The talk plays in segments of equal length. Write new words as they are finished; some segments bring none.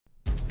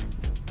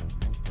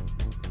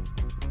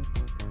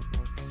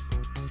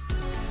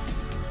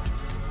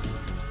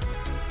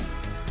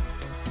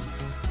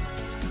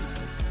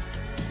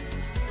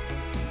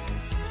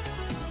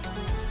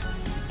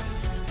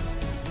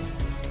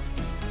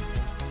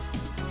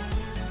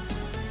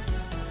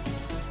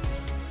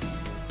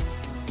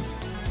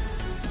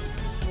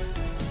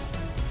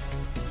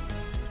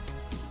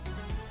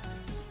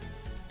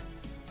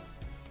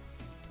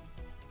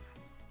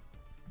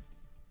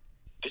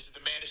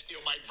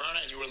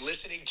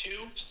listening to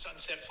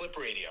Sunset Flip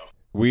Radio.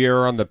 We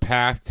are on the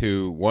path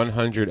to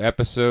 100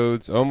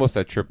 episodes, almost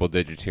at triple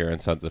digits here on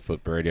Sunset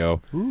Flip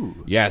Radio.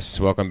 Ooh. Yes,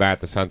 welcome back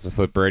to Sunset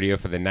Flip Radio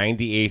for the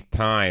 98th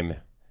time.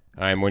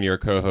 I'm one of your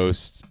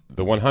co-hosts,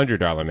 the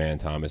 $100 man,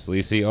 Thomas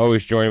Lisi.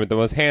 Always joined with the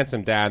most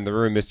handsome dad in the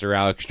room, Mr.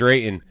 Alex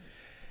Drayton.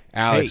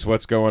 Alex, Hey.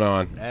 What's going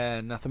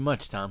on? Nothing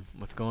much, Tom.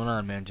 What's going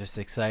on, man? Just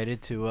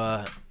excited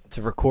to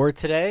record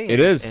today. It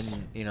is.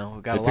 And, you know,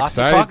 we've got It's a lot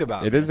exciting. to talk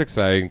about. It is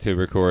exciting to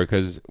record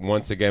because,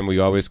 once again, we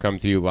always come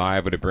to you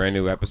live with a brand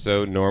new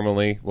episode.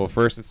 Normally, well,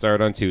 first it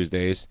started on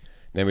Tuesdays,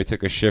 then we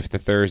took a shift to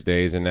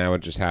Thursdays, and now it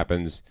just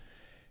happens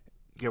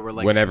Yeah, we're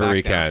like whenever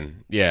we SmackDown.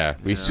 can. Yeah,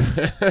 we.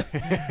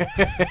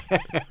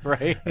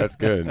 Right? That's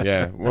good.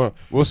 Yeah,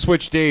 we'll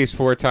switch days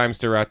 4 times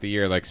throughout the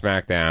year, like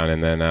SmackDown,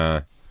 and then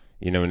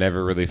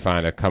never really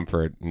find a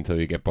comfort until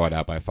you get bought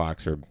out by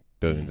Fox for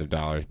billions of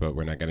dollars. But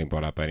we're not getting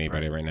bought out by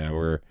anybody right now.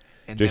 We're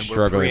And just then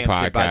we're struggling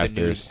preempted by the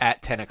news podcasters.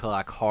 at 10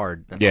 o'clock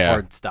hard. That's Yeah. a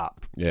hard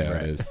stop. Yeah,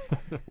 Right. it is.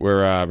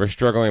 We're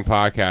struggling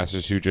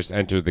podcasters who just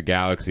entered the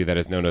galaxy that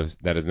is known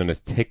as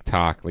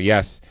TikTok.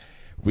 Yes,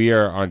 we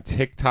are on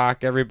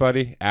TikTok.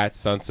 Everybody at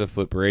Sunset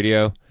Flip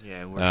Radio.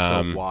 Yeah, and we're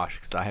so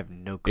washed because I have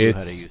no clue how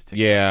to use TikTok.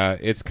 Yeah,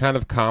 it's kind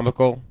of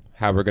comical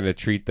how we're going to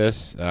treat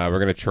this. We're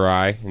going to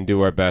try and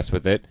do our best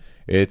with it.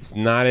 It's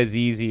not as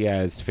easy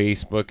as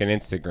Facebook and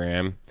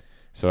Instagram,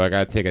 so I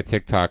got to take a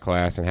TikTok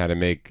class on how to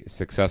make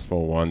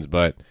successful ones.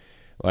 But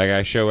like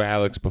I show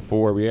Alex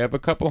before, we have a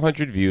couple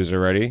hundred views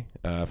already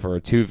for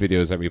 2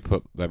 videos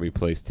that we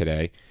placed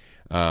today.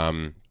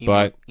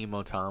 But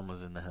Emo Tom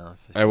was in the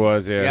house. I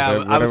was, yeah. Yeah,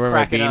 When I was wear my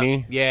cracking up.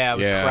 beanie. Yeah, I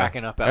was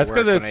cracking up at That's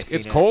work when I it's seen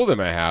it. cold in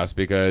my house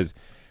because,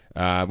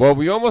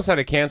 we almost had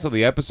to cancel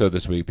the episode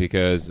this week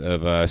because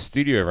of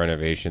studio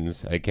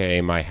renovations,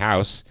 aka my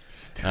house.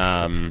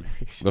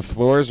 The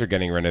floors are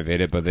getting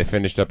renovated, but they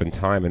finished up in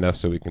time enough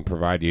so we can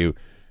provide you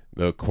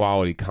the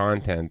quality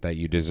content that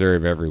you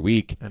deserve every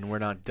week. And we're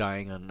not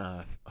dying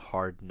on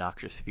hard,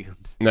 noxious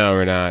fumes. No,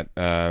 we're not.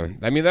 That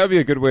would be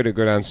a good way to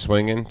go down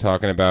swinging,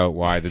 talking about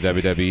why the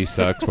WWE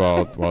sucks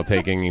while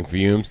taking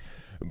fumes.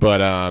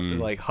 But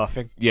Like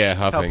huffing. yeah, That's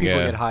how huffing. people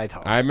Yeah, get high,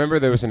 Tom. I remember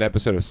there was an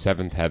episode of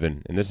Seventh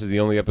Heaven, and this is the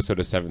only episode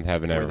of Seventh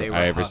Heaven Where they were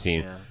I ever huff-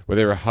 seen, yeah. where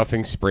they were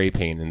huffing spray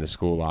paint in the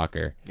school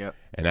locker. Yep.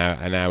 And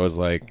I was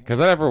like, because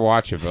I never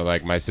watched it, but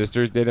like my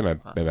sisters did and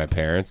my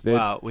parents did.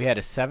 Wow, we had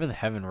a Seventh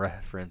Heaven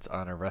reference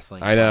on a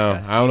wrestling I know.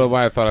 podcast. I don't know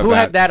why I thought of Who that.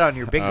 had that on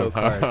your bingo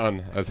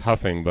card? As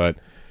huffing, but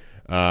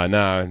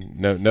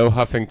no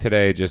huffing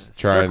today. Just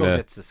trying Circle to.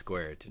 gets the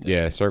square today.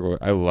 Yeah, Circle.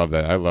 I love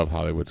that. I love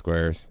Hollywood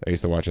Squares. I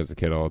used to watch as a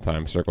kid all the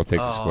time. Circle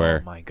takes a square.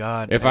 Oh my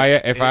god! If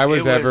I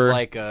was ever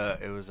like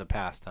it was a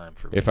pastime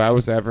for me. If I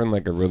was ever in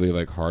like a really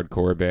like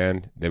hardcore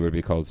band, they would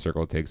be called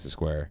Circle Takes the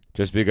Square,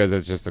 just because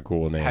it's just a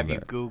cool name. Have you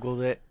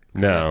Googled it?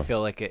 'Cause No. I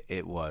feel like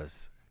it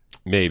was.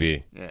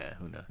 Maybe Yeah,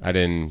 who knows? I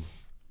didn't.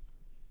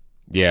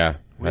 Yeah,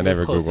 We I live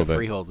never close Googled to it.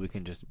 Freehold. We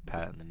can just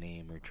patent the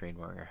name or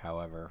trademark or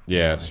however. we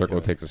Yeah, wanna Circle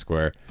do it. Takes a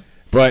Square,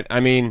 but I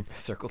mean,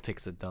 Circle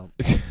takes a dump.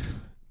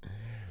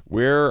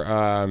 we're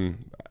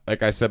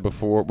like I said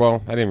before.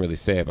 Well, I didn't really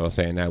say it, but I'll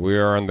say it now. We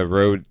are on the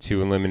road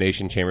to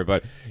Elimination Chamber.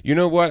 But you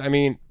know what? I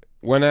mean,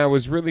 when I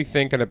was really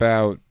thinking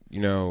about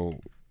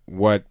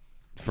what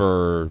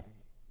for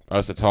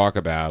us to talk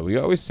about, we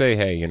always say,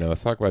 hey,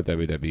 let's talk about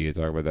WWE.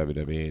 Talk about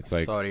WWE. It's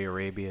like Saudi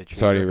Arabia.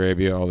 Saudi chamber.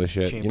 Arabia, all this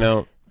shit.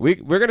 Chamber.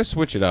 We're gonna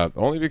switch it up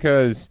only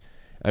because,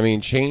 I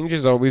mean, change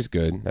is always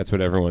good. That's what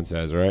everyone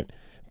says, right?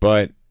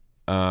 But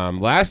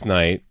last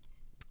night,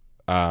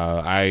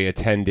 I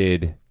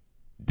attended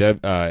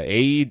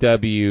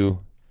AEW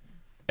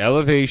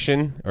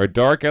Elevation or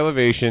Dark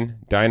Elevation,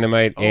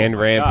 Dynamite, Oh and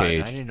my Rampage.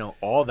 God, I didn't know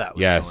all that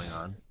was Yes.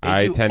 going on. They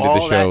I do attended the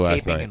all show that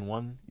last taping night. In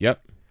one.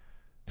 Yep,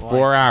 Why?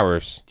 4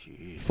 hours.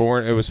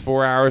 Jeez. It was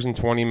 4 hours and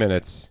 20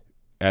 minutes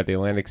at the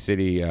Atlantic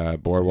City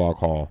Boardwalk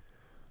Hall.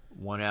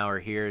 1 hour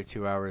here,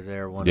 2 hours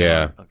there. One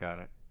Yeah. hour. Oh, got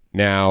it.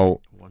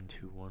 Now, 1,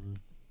 2, 1.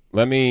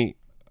 let me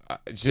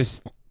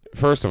just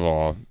first of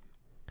all,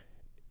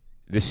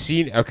 the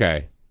seat.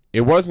 Okay,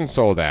 it wasn't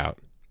sold out.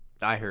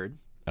 I heard.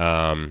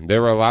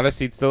 There were a lot of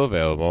seats still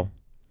available,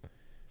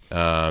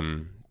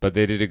 but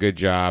they did a good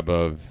job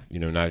of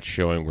not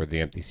showing where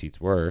the empty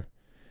seats were.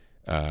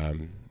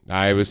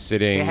 I was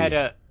sitting. They had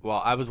a.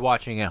 Well, I was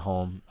watching at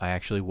home. I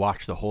actually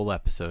watched the whole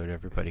episode.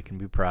 Everybody can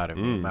be proud of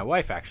me. My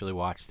wife actually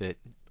watched it,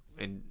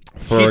 and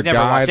for she's a never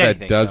guy watched that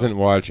anything, doesn't so.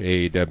 watch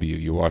AEW.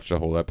 You watched the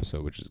whole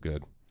episode, which is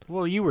good.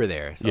 Well, you were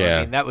there, so Yeah.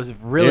 I mean, that was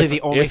really the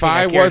only if thing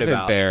I I cared wasn't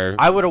about. there,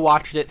 I would have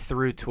watched it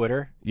through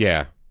Twitter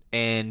yeah,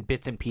 and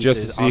bits and pieces.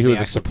 just to see on who the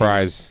actual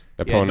surprise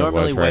TV. opponent yeah,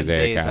 normally was for Isaiah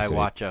Wednesdays I Cassidy.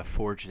 watch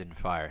Forged in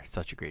Fire.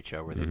 Such a great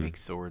show where they Mm-hmm. make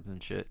swords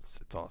and shit.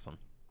 It's awesome.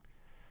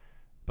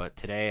 But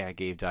today I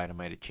gave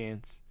Dynamite a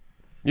chance.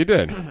 You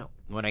did.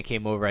 When I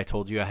came over, I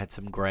told you I had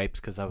some gripes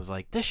because I was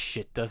like, this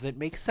shit doesn't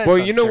make sense.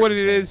 Well, on you know what certain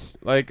it things. is.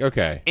 Like,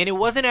 okay, And it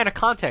wasn't out of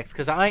context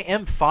because I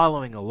am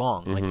following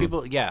along. Mm-hmm. Like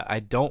people, yeah,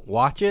 I don't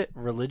watch it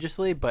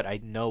religiously, but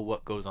I know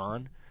what goes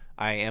on.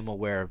 I am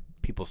aware of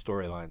people's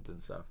storylines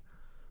and stuff.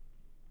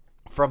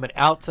 From an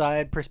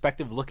outside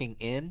perspective looking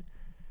in,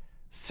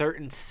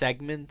 certain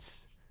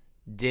segments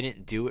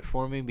didn't do it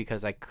for me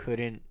because I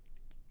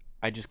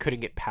just couldn't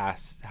get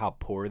past how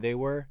poor they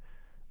were.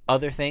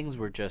 Other things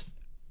were just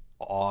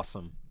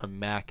awesome,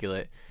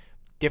 immaculate,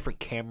 different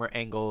camera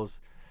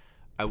angles.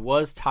 I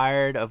was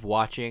tired of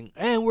watching,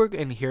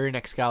 and hearing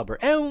Excalibur,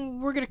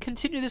 and we're gonna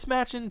continue this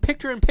match in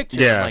picture-in-picture.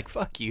 Yeah. I'm like,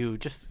 fuck you,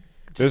 just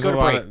There's go a to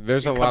lot break of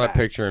there's a and lot come of back.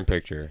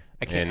 picture-in-picture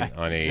I can't-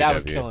 on AEW. that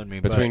was killing me,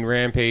 Between but-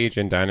 Rampage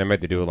and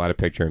Dynamite, they do a lot of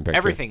picture-in-picture.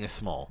 Everything is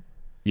small.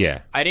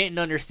 Yeah. I didn't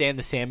understand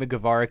the Sammy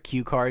Guevara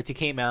cue cards. He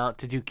came out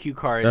to do cue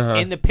cards Uh-huh.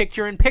 in the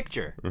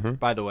picture-in-picture.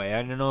 By the way,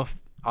 I don't know if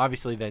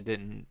obviously that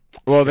didn't.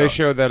 Well, they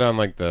show. showed that on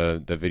like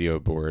the video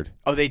board.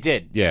 Oh, they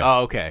did. Yeah.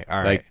 Oh, okay.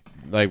 All right.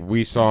 Like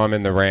we saw him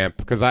in the ramp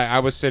because I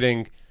was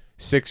sitting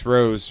 6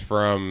 rows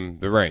from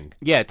the ring.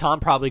 Yeah,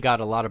 Tom probably got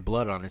a lot of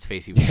blood on his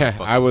face. He was so Yeah,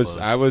 fucking I close.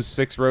 was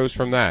 6 rows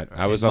from that.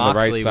 I was And on the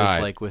right Moxley side.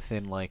 was like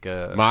within like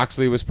a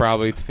Moxley was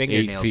probably 8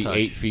 fingernail feet touch.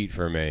 8 feet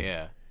from me.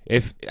 yeah.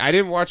 If I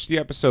didn't watch the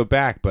episode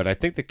back, but I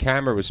think the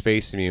camera was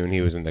facing me when he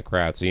was in the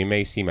crowd, so you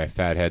may see my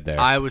fat head there.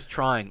 I was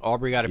trying.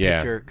 Aubrey got a Yeah.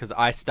 picture because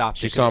I stopped.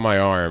 She it 'cause saw my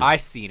arm. I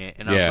seen it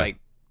and I was Yeah. like,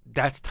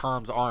 "That's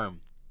Tom's arm,"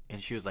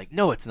 and she was like,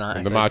 "No, it's not." I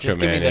The said, Macho just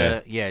give Man,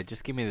 me the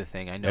just give me the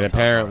thing. I know. and Tom's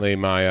apparently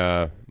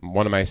my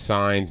one of my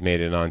signs made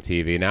it on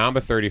TV. Now I'm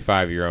a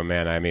 35-year-old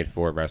man. I made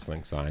 4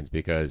 wrestling signs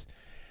because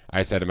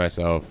I said to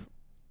myself,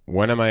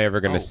 when am I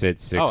ever going to sit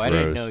 6 rows? I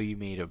didn't know you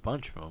made a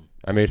bunch of them.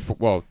 I made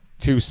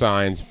 2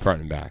 signs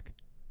front and back.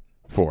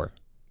 4.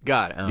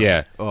 God. Oh.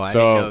 Yeah. Oh, I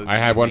so didn't know I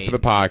had you one made- for the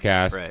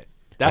podcast. Right.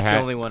 That's had,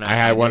 the only one I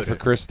had one for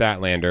noticed. Chris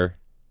Statlander,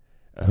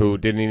 who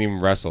didn't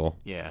even wrestle.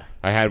 Yeah.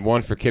 I had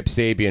one for Kip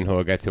Sabian, who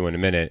I'll get to in a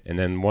minute, and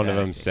then one of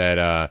I them see. said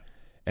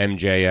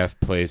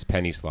MJF plays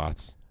penny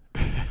slots.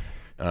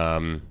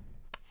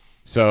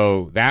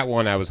 So that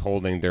one I was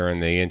holding during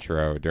the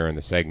intro, during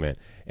the segment,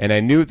 and I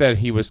knew that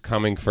he was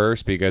coming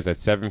first because at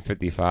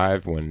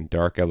 7:55, when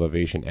Dark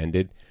Elevation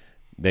ended,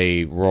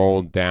 they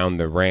rolled down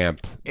the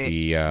ramp,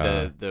 the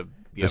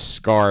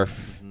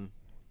scarf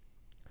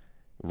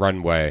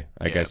runway,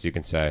 I guess you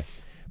can say.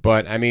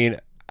 But I mean,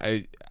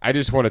 I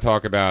just want to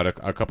talk about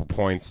a couple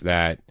points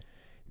that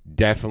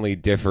definitely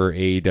differ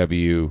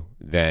AEW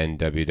than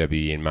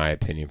WWE, in my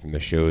opinion, from the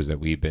shows that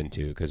we've been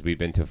to, because we've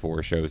been to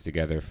 4 shows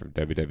together for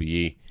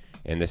WWE,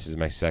 and this is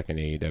my second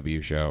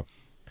AEW show.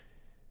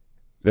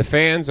 The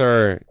fans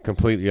are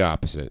completely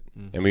opposite,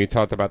 and we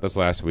talked about this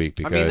last week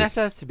because I mean, that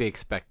has to be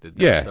expected.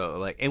 Though. Yeah.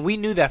 So and we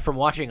knew that from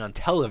watching on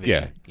television.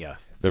 Yeah.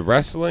 Yes. the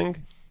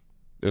wrestling,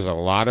 there's a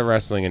lot of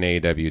wrestling in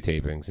AEW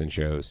tapings and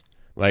shows.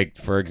 Like,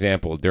 for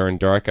example, during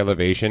Dark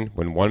Elevation,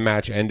 when one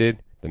match ended,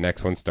 the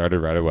next one started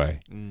right away.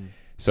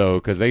 So,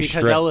 because they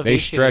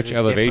Elevation stretch is a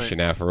Elevation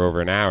different- out for over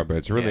an hour, but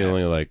it's really Yeah.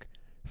 only like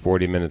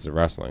 40 minutes of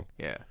wrestling.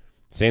 Yeah.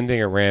 Same thing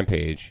at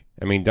Rampage.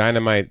 I mean,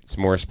 Dynamite's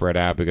more spread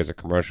out because of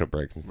commercial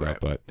breaks and stuff, Right.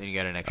 but Then you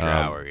got an extra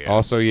hour. Yeah.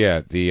 also,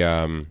 yeah,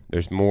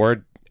 there's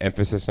more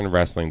emphasis on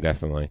wrestling,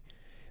 definitely.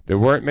 There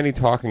weren't many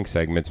talking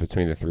segments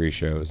between the 3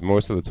 shows.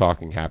 Most of the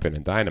talking happened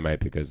in Dynamite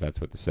because that's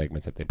what the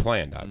segments that they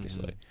planned,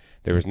 obviously.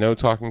 There was no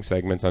talking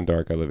segments on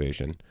Dark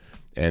Elevation,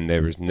 and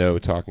there was no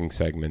talking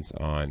segments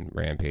on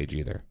Rampage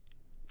either.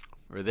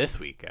 For this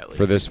week, at least.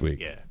 For this week.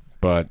 Yeah.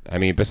 But, I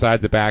mean,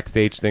 besides the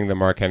backstage thing that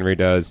Mark Henry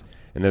does,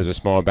 and there's a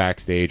small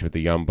backstage with the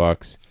Young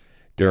Bucks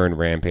during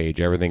Rampage,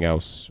 everything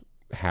else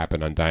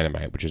happened on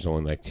Dynamite, which is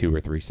only like 2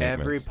 or 3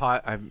 segments.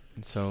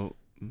 So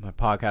my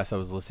podcast I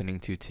was listening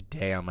to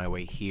today on my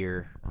way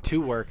here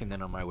to work, and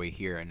then on my way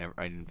here,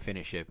 I didn't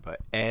finish it, but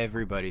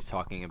everybody's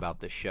talking about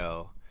the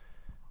show,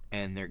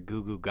 and they're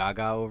goo goo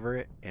gaga over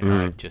it, and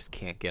I just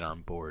can't get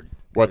on board.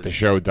 What, the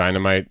show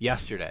Dynamite?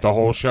 Yesterday. The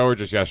whole show or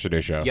just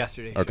yesterday's show?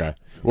 Yesterday's show. Okay.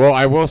 Well,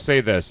 I will say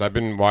this. I've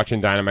been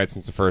watching Dynamite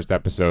since the first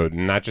episode,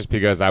 and not just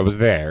because I was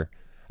there.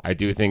 I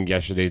do think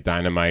yesterday's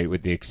Dynamite,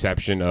 with the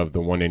exception of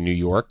the one in New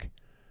York,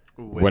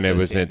 With when it the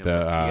was at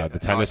the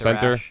tennis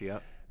center,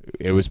 Yep.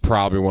 it was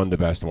probably one of the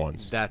best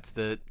ones. That's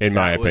the In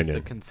my that was opinion.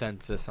 the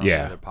consensus on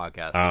Yeah. the other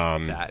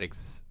podcast. Is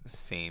that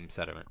same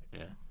sentiment.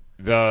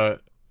 Yeah.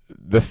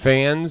 The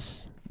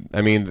fans,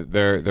 I mean,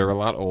 they're a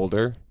lot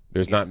older.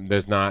 There's not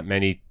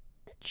many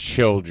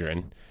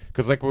children,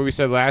 because like what we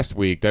said last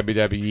week,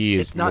 WWE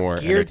is It's not more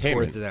geared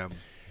entertainment. towards them.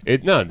 The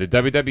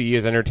WWE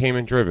is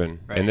entertainment driven,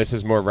 Right. and this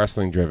is more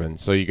wrestling driven.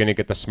 So you're gonna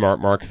get the smart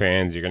mark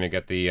fans. You're gonna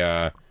get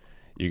the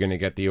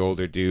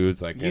older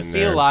dudes like You in see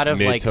their a lot of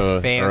mid like to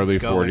fans early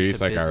go 40s,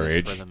 into like our business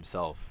age. for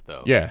themselves,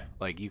 though. Yeah.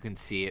 like you can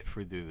see it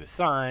through the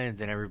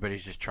signs, and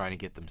everybody's just trying to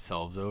get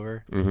themselves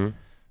over.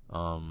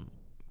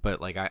 But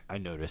like I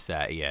noticed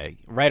that,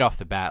 right off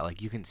the bat,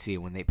 like you can see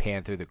when they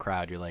pan through the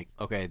crowd, you're like,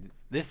 okay,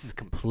 this is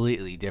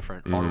completely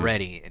different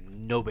already,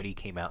 and nobody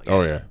came out yet.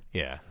 Oh yeah,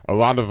 Yeah. a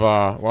lot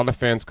of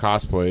fans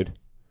cosplayed.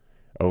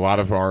 A lot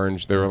of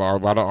orange. There were a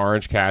lot of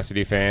Orange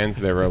Cassidy fans.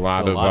 There were a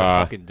lot a of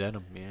lot of fucking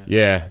denim, yeah.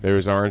 yeah. There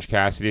was Orange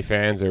Cassidy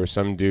fans. There was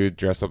some dude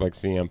dressed up like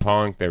CM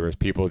Punk. There was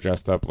people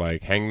dressed up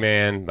like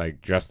Hangman,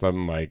 like dressed up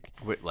like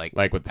With, like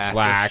with the assless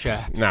slacks.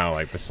 chaps. No,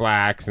 like the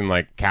slacks and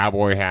like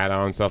cowboy hat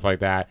on, stuff like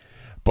that.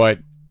 But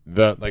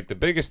the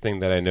biggest thing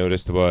that I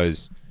noticed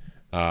was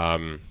how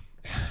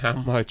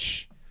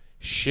much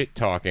shit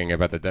talking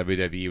about the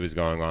WWE was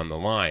going on the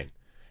line,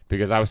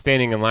 because I was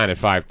standing in line at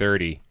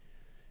 5:30,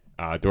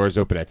 doors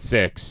open at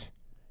 6,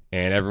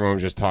 and everyone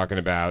was just talking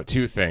about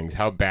two things: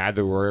 how bad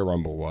the Royal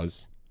Rumble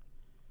was,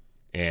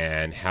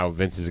 and how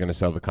Vince is going to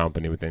sell the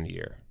company within the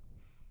year.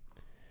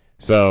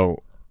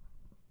 So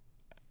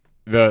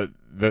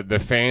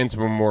the fans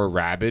were more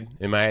rabid,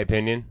 in my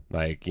opinion.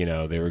 Like, you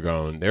know, they were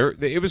going there.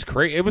 It was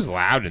crazy. It was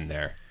loud in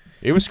there.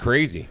 It was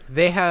crazy.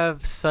 They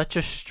have such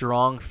a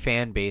strong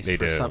fan base They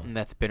for do. something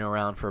that's been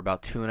around for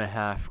about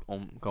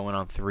 2.5, going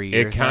on 3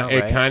 years It now,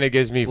 right? kind of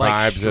gives me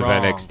Like vibes strong. of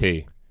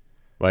NXT,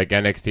 like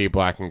NXT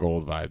Black and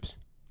Gold vibes,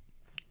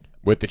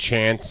 with the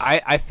chants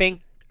I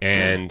think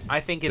and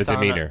I think the it's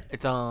demeanor.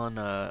 it's on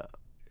a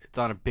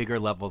bigger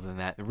level than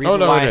that. The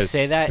reason no, why it I is.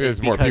 say that There's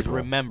is more because people.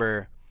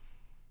 remember,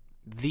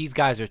 these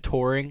guys are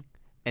touring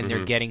and Mm-hmm.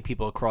 they're getting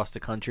people across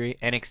the country.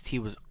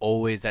 NXT was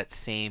always that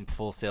same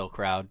Full Sail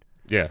crowd.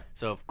 Yeah,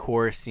 So of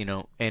course, you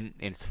know, and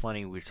it's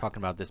funny we were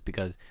talking about this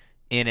because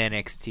on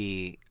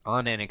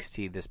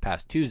NXT this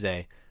past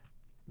Tuesday,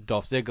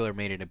 Dolph Ziggler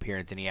made an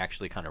appearance and he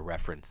actually kind of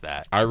referenced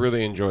that. I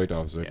really enjoyed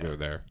Dolph Ziggler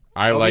there.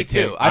 I Oh, me liked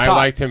too. him. I I thought-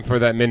 liked him for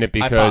that minute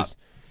because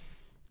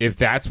if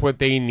that's what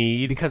they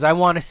need, Because I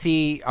want to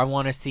see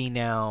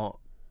now.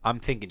 I'm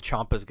thinking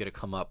Ciampa's going to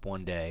come up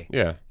one day.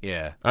 yeah.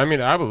 Yeah. I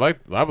mean, I would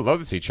love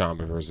to see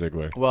Ciampa versus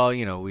Ziggler. Well,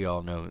 you know, we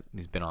all know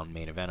he's been on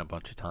Main Event a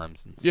bunch of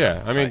times. And Yeah,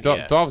 stuff, I mean, but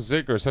yeah. Dolph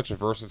Ziggler is such a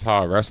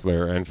versatile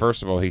wrestler, and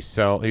first of all, he's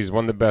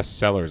one of the best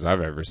sellers I've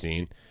ever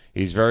seen.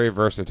 He's very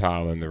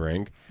versatile in the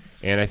ring,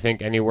 and I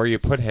think anywhere you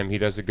put him, he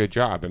does a good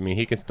job. I mean,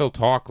 he can still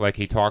talk like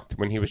he talked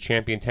when he was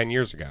champion 10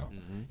 years ago.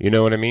 You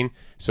know what I mean?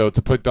 So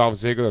to put Dolph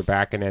Ziggler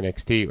back in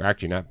NXT, or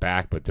actually not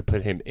back, but to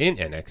put him in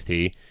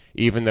NXT,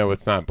 even though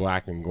it's not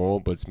black and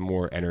gold, but it's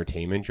more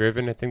entertainment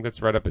driven, I think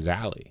that's right up his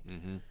alley.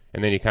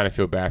 And then you kind of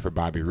feel bad for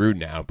Bobby Roode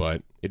now,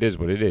 but it is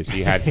what it is.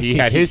 He had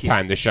his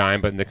time to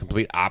shine, but in the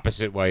complete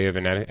opposite way of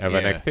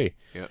NXT.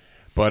 Yep.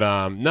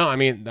 But no, I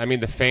mean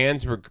the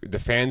fans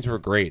were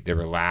great. They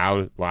were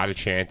loud, a lot of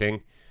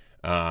chanting.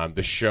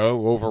 The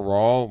show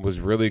overall was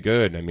really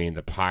good. I mean,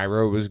 the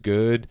pyro was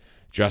good.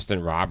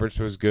 Justin Roberts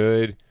was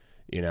good.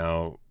 You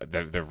know,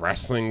 the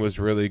wrestling was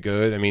really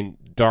good. I mean,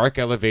 Dark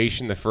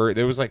Elevation,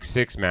 there was like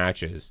 6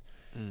 matches.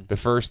 The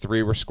first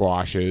 3 were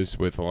squashes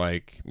with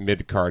like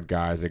mid-card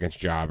guys against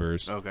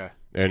jobbers Okay.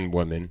 and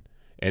women.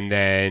 And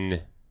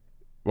then,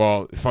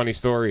 well, funny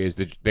story is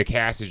the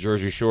cast of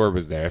Jersey Shore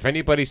was there. If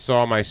anybody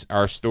saw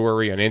our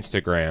story on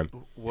Instagram,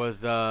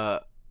 Was Yeah.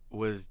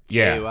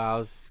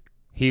 JWoww's?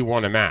 he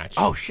won a match.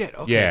 Oh shit!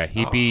 Okay. Yeah,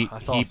 he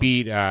that's awesome.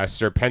 beat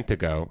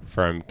Serpentico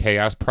from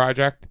Chaos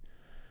Project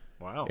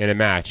Wow. in a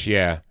match.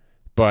 Yeah,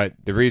 but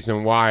the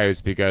reason why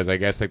is because I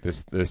guess like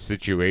the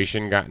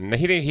situation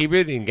he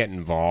really didn't get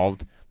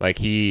involved. Like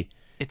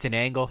It's an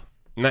angle.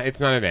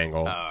 it's not an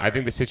angle. I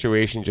think the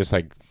situation just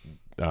like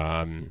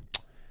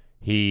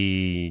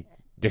he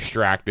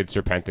distracted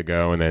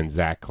Serpentico and then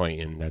Zach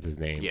Clayton. That's his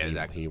name. Yeah, He-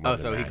 exactly. he won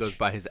the So he match. goes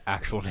by his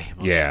actual name.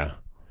 Yeah.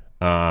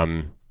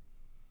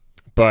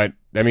 But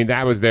I mean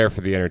that was there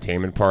for the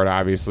entertainment part,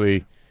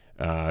 obviously,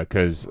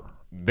 because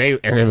and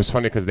it was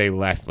funny because they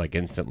left like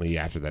instantly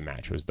after the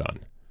match was done.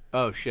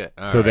 Oh shit!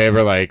 All So right. they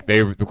were like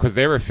because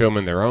they were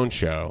filming their own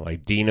show.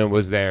 Like Dina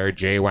was there,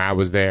 JWoww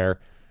was there,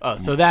 Oh,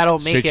 so that'll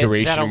make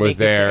Situation it. was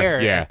there. It to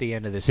air Yeah. At the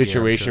end of this year, I'm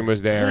Situation sure.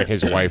 was there, and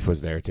his wife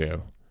was there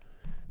too.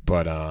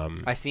 But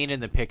I seen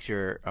in the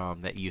picture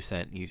that you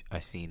sent. I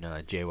seen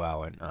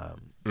JWoww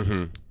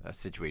and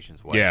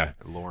Situation's wife. Yeah.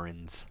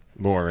 Lauren's.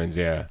 Lauren's,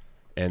 yeah,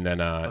 and then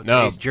no,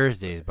 Today's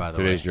Jersey's, by the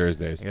way. today's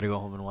Jersey's. I gotta go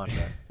home and watch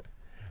that.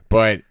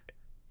 But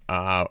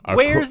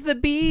Where's the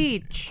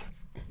beach?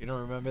 You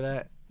don't remember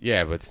that?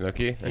 yeah, but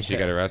Snooki and she Yeah.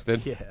 got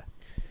arrested. Yeah.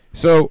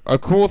 So a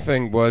cool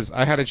thing was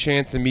I had a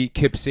chance to meet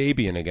Kip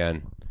Sabian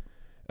again.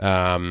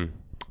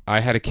 I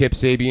had a Kip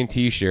Sabian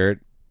T-shirt.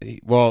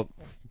 Well,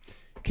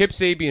 Kip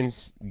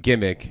Sabian's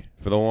gimmick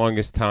for the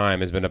longest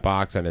time has been a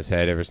box on his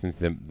head ever since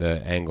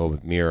the angle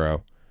with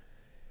Miro.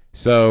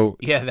 So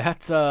Yeah,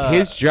 that's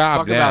his job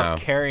talk now. about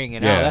carrying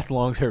it Yeah. out. That's a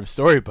long-term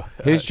story, but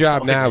his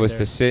job story now right is there.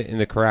 to sit in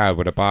the crowd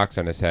with a box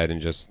on his head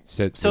and just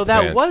sit. So with the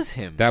that fans. was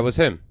him. That was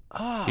him.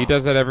 Oh. He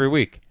does that every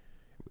week.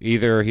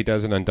 Either he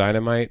does it on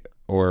Dynamite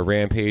or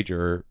Rampage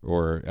or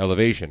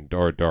Elevation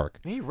or Dark.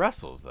 He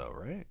wrestles though,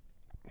 right?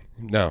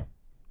 No,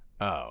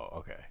 Oh,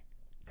 okay.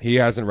 he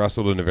hasn't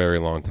wrestled in a very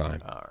long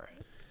time. All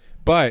right.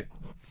 But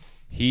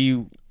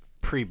he,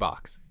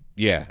 Pre-box.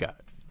 yeah, Got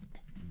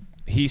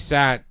it. he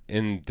sat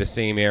in the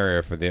same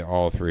area for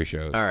all 3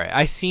 shows. All right.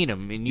 I seen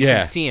him, and you Yeah,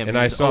 can see him. and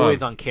He's I saw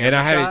always him. on camera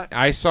and shot.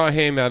 I saw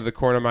him out of the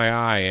corner of my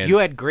eye, and You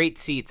had great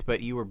seats,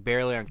 but you were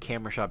barely on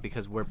camera shot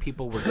because where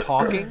people were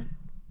talking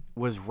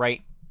was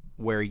right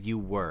where you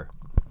were.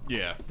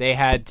 yeah, They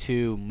had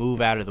to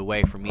move out of the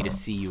way for me to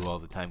see you all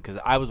the time because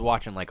I was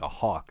watching like a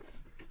hawk,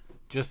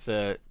 just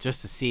to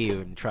see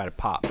you and try to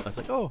pop. I was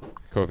like, oh,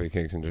 Kofi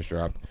Kingston just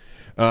dropped.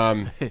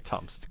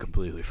 Tom's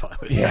completely fine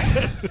with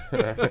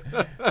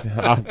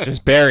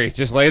that.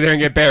 Just lay there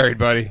and get buried,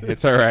 buddy.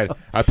 It's all right.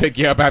 I'll pick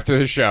you up after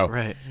the show.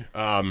 Right.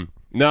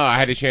 No, I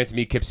had a chance to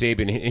meet Kip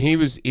Sabian.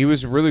 He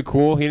was really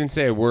cool. He didn't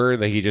say a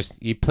word. Like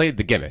he played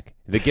the gimmick.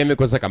 The gimmick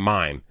was like a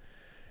mime,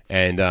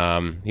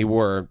 and he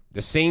wore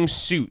the same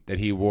suit that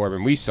he wore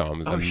when we saw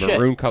him, the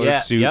maroon colored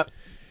suit. Yep.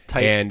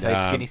 Tight,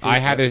 skinny suit. I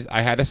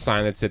had a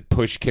sign that said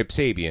 "Push Kip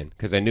Sabian"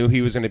 because I knew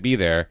he was going to be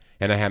there,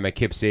 and I had my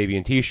Kip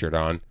Sabian T-shirt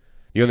on.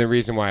 The only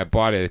reason why I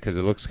bought it is because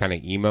it looks kind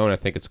of emo, and I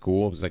think it's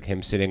cool. It was like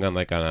him sitting on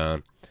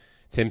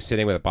it's him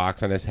sitting with a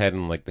box on his head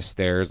and like the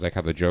stairs, like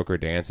how the Joker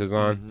dances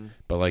on. Mm-hmm.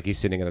 But like he's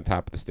sitting at the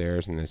top of the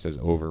stairs, and it says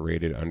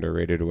 "overrated,"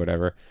 "underrated," or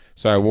whatever.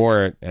 So I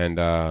wore it,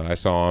 and I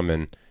saw him,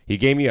 and he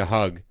gave me a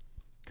hug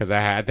because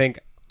I think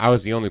I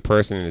was the only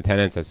person in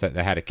attendance that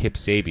had a Kip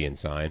Sabian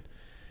sign.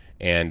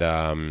 And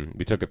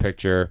we took a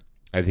picture.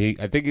 I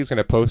think he's going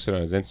to post it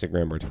on his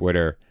Instagram or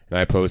Twitter, and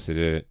I posted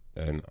it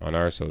on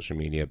our social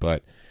media.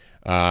 But,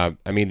 I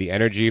mean, the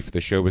energy for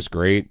the show was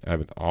great.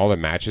 All the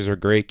matches are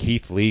great.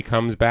 Keith Lee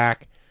comes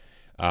back.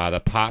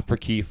 The pop for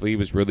Keith Lee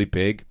was really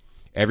big.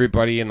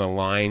 Everybody in the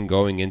line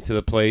going into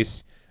the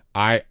place.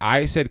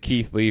 I said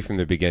Keith Lee from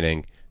the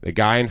beginning. The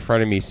guy in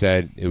front of me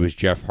said it was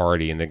Jeff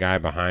Hardy, and the guy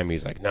behind me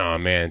is like, no,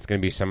 man, it's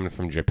going to be someone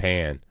from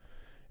Japan.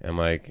 I'm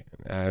like,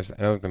 I was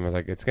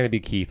like, it's going to be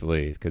Keith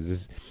Lee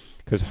because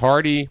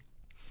Hardy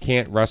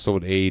can't wrestle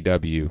with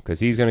AEW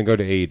because he's going to go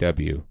to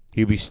AEW.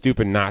 He'd be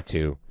stupid not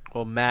to.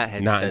 Well, Matt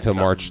had not said until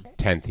something. March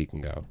 10th he can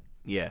go.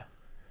 Yeah.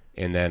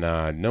 And then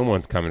no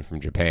one's coming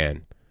from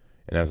Japan.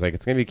 And I was like,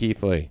 it's going to be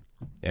Keith Lee.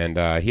 And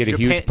he had a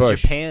huge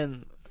push.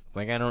 Japan,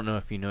 like, I don't know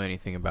if you know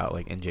anything about,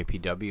 like,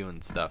 NJPW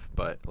and stuff,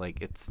 but,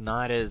 like, it's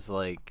not as,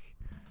 like...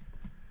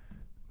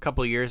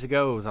 Couple of years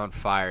ago, it was on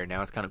fire.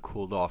 Now it's kind of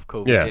cooled off.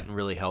 COVID didn't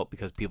really help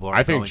because people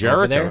aren't going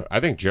over there. I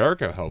think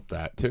Jericho helped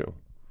that too.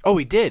 Oh,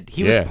 he did.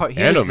 He was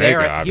Omega,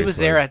 there. He was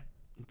there at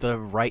the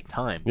right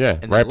time. Yeah,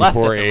 and right left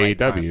before at the right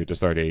AEW time. to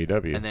start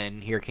AEW. And then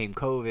here came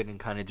COVID and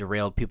kind of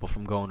derailed people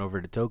from going over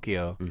to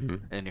Tokyo.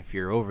 Mm-hmm. And if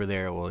you're over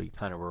there, well, you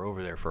kind of were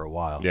over there for a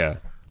while. Yeah.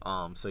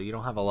 So you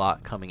don't have a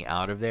lot coming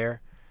out of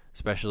there,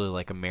 especially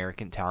like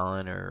American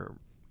talent or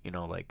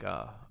like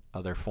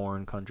other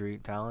foreign country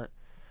talent.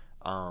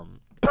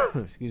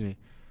 Excuse me.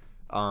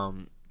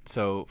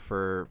 So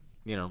for,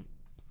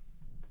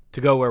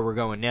 to go where we're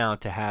going now,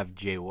 to have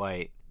Jay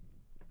White,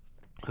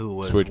 who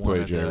was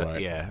Switchblade Jay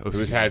White. Yeah.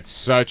 Who's had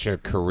such a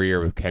career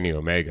with Kenny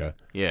Omega.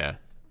 Yeah.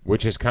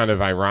 Which is kind of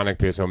ironic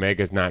because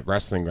Omega's not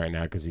wrestling right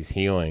now because he's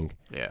healing.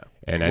 Yeah.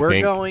 And we're I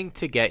think going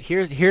to get,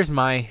 here's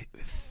my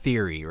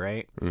theory,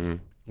 right? Mm-hmm.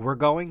 We're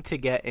going to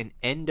get an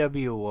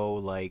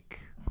NWO-like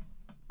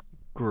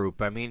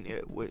group. I mean,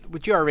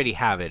 which you already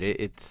have it.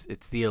 It's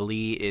the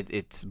elite.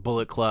 It's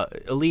Bullet Club,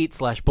 elite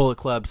 / Bullet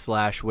Club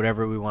 /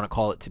 whatever we want to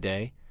call it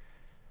today.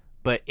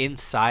 But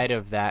inside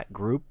of that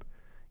group,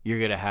 you're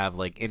gonna have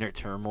like Inner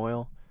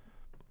Turmoil,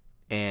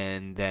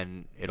 and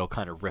then it'll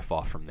kind of riff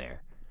off from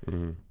there.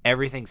 Mm-hmm.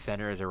 Everything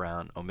centers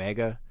around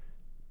Omega,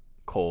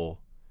 Cole,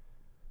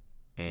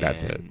 and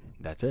that's it.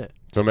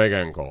 It's Omega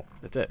and Cole.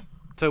 That's it.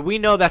 So we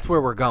know that's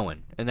where we're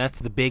going, and that's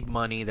the big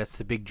money. That's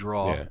the big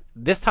draw. Yeah.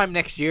 This time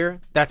next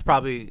year, that's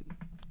probably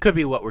could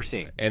be what we're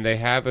seeing. And they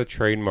have a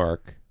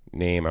trademark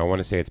name. I want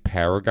to say it's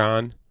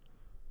Paragon.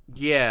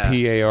 Yeah.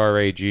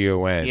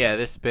 Paragon. Yeah,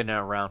 this has been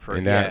around for.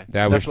 And that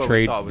was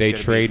They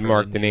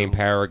trademarked the name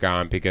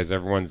Paragon because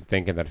everyone's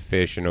thinking that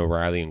Fish and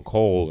O'Reilly and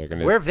Cole are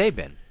gonna. Where have they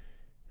been?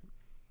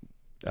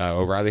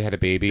 O'Reilly had a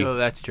baby. Oh,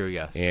 that's true.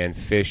 Yes. And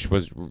Fish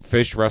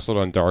wrestled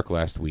on Dark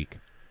last week.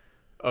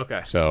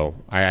 Okay. So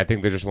I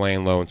think they're just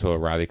laying low until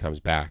O'Reilly comes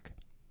back.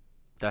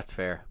 That's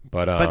fair.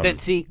 But then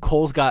see,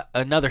 Cole's got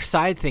another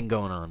side thing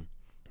going on.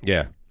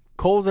 Yeah.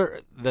 Cole's are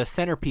the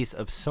centerpiece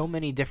of so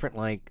many different,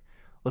 like,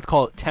 let's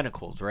call it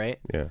tentacles, right?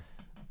 Yeah.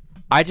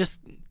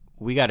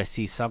 We got to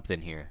see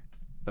something here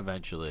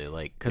eventually,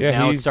 like, because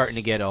now it's starting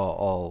to get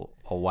all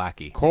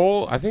wacky.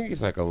 Cole, I think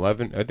he's like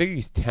 11. I think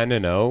he's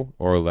 10-0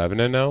 or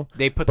 11-0.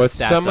 They put but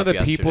the stats some of the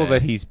up people yesterday.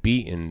 that he's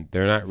beaten,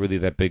 they're not really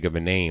that big of a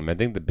name. I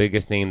think the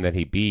biggest name that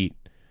he beat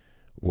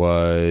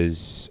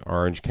was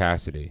Orange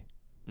Cassidy.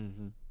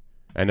 Mm-hmm.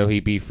 I know he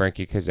beat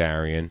Frankie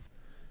Kazarian.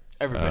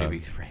 Everybody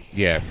beats Frankie.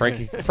 Yeah,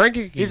 Frankie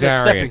Kazarian. He's a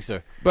stepping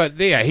stone. But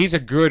yeah, he's a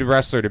good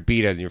wrestler to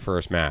beat as your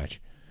first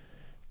match.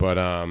 But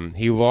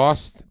he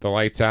lost the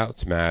Lights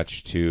Out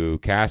match to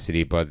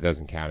Cassidy, but it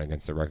doesn't count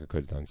against the record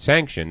because it's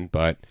unsanctioned.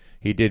 But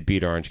he did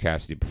beat Orange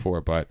Cassidy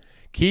before. But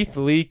Keith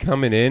Lee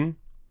coming in,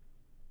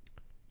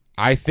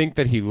 I think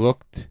that he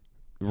looked,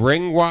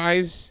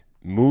 ring-wise,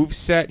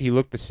 moveset, he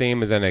looked the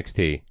same as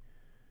NXT.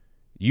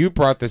 You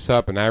brought this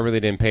up, and I really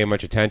didn't pay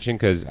much attention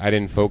because I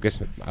didn't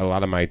focus a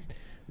lot of my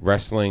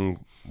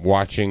wrestling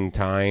watching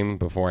time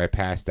before I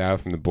passed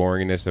out from the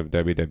boringness of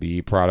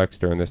WWE products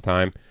during this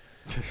time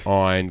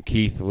on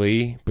Keith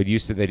Lee. But you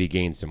said that he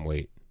gained some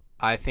weight.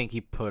 I think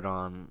he put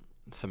on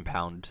some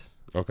pounds.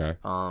 Okay.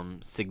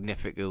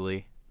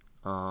 Significantly.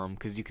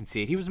 Because you can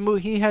see it.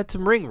 He had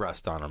some ring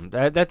rust on him.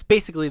 That's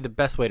basically the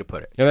best way to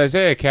put it. And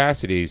Isaiah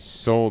Cassidy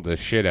sold the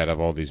shit out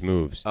of all these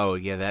moves. Oh,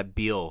 yeah, that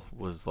Beal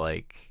was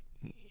like...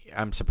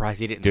 I'm surprised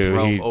he didn't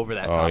throw him over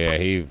that top. Oh, yeah,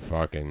 he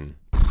fucking...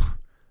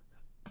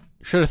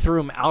 Should have threw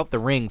him out the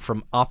ring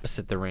from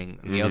opposite the ring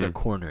in the other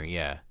corner.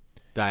 Yeah,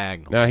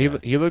 diagonal. No,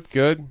 he looked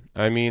good.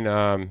 I mean,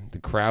 the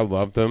crowd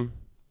loved him.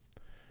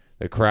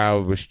 The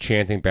crowd was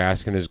chanting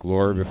 "Bask in His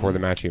glory" before the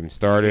match even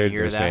started.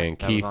 They're saying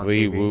 "Keith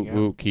Lee, woot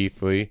woot,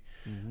 Keith Lee."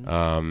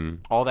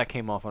 All that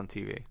came off on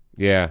TV.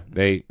 Yeah,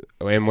 they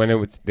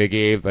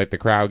gave like the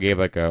crowd gave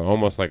like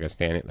almost like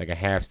a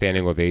half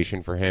standing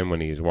ovation for him when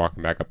he was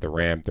walking back up the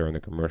ramp during the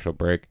commercial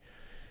break.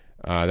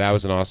 That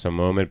was an awesome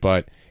moment.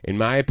 But in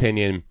my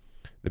opinion,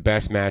 the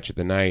best match of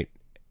the night,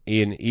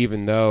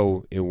 even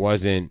though it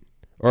wasn't,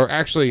 or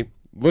actually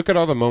look at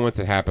all the moments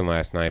that happened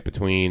last night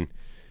between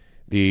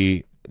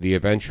the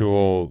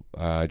eventual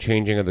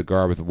changing of the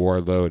guard with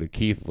Wardlow to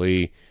Keith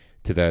Lee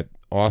to that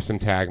awesome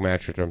tag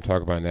match, which I'm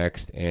talking about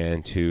next,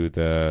 and to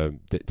the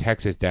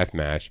Texas Death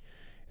Match.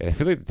 And I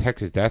feel like the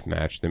Texas Death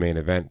Match, the main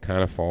event,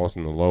 kind of falls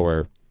in the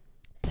lower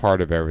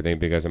part of everything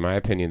because, in my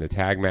opinion, the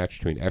tag match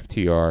between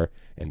FTR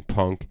and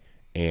Punk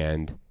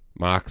and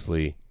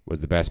Moxley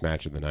was the best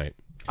match of the night.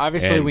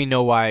 Obviously, we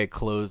know why it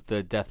closed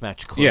the death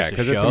match. Closed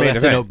the show. It's a main That's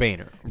event. a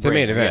no-brainer. It's a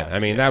main event. Yes, I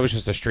mean, that was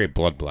just a straight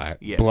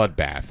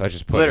bloodbath. Let's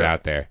just put it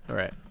out there. All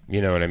right.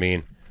 You know what I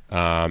mean?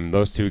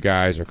 Those two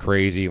guys are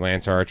crazy.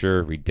 Lance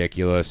Archer,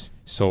 ridiculous.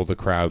 Sold the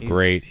crowd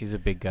great. He's a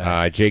big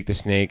guy. Jake the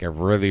Snake, I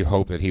really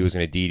hoped that he was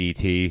going to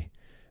DDT.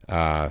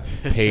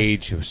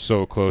 Paige was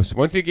so close.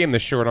 Once he gave him the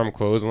short arm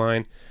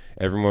clothesline,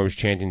 everyone was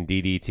chanting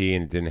DDT,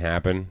 and it didn't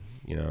happen.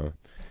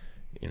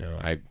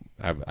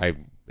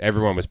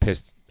 Everyone was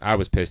pissed. I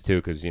was pissed too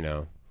because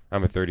I'm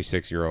a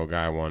 36-year-old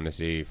guy wanting to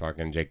see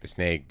fucking Jake the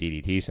Snake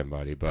DDT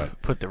somebody,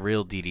 but put the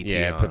real DDT.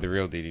 Yeah, on put him. the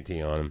real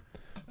DDT on him.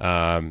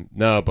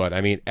 No, but I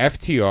mean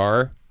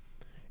FTR,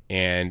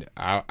 and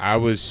I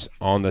was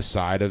on the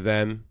side of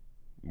them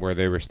where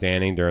they were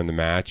standing during the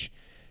match.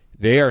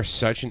 They are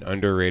such an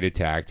underrated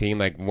tag team.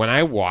 Like when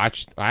I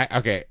watched,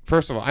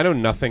 first of all, I know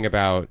nothing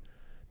about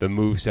the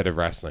moveset of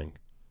wrestling.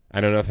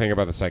 I know nothing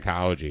about the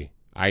psychology.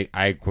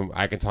 I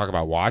can talk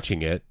about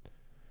watching it,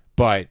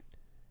 but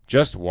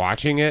just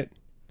watching it,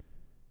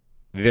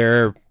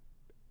 they're,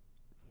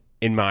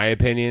 in my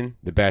opinion,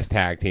 the best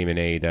tag team in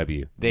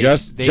AEW.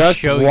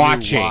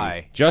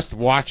 Just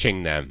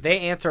watching them. They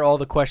answer all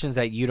the questions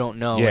that you don't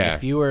know. Yeah. And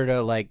if you were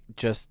to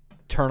just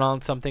turn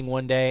on something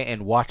one day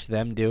and watch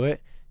them do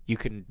it, you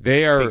can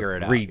They are figure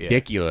it out.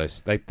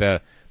 ridiculous. Yeah.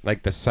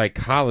 Like the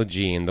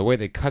psychology and the way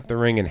they cut the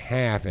ring in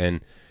half,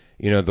 and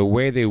the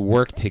way they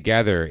work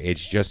together,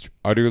 it's just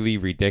utterly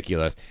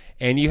ridiculous.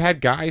 And you had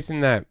guys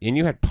in that, and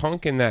you had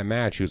Punk in that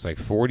match who's like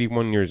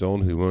 41 years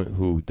old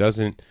who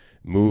doesn't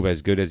move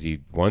as good as he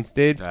once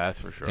did.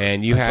 That's for sure.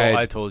 And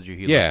I told you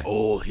he looked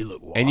old. He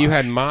looked washed. And you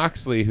had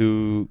Moxley,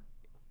 who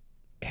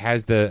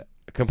has the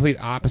complete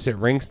opposite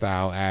ring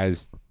style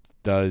as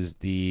does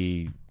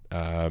the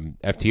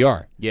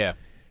FTR. Yeah.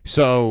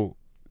 So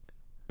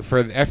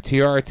for the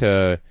FTR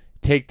to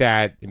take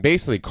that and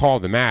basically call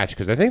the match,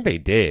 because I think they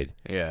did.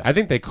 Yeah. I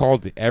think they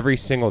called every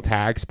single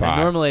tag spot.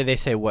 And normally they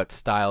say what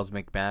styles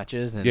make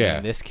matches, and Yeah.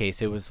 in this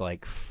case it was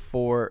like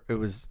three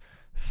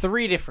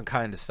different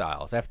kinds of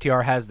styles.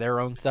 FTR has their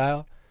own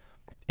style,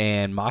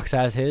 and Mox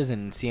has his,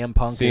 and CM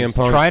Punk is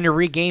trying to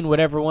regain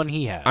whatever one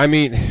he has. I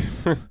mean,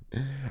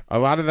 a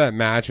lot of that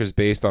match was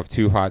based off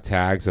two hot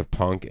tags of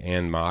Punk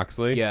and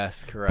Moxley.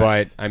 Yes, correct.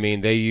 But, I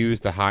mean, they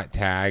used the hot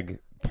tag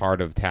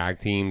part of tag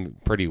team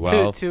pretty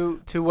well.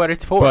 To what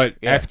it's for. But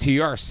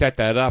FTR set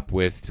that up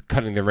with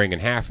cutting the ring in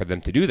half for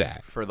them to do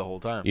that. For the whole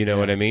time. You know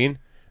what I mean?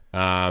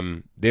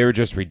 They were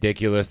just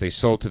ridiculous. They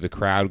sold to the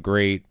crowd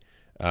great.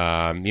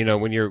 When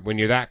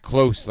you're that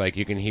close, like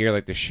you can hear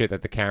like the shit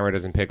that the camera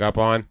doesn't pick up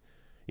on.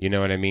 You know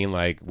what I mean?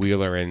 Like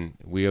Wheeler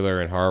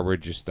and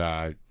Harwood just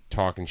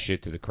talking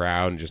shit to the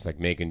crowd and just like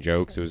making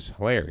jokes. It was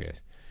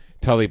hilarious.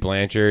 Tully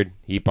Blanchard,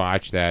 he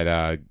botched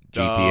that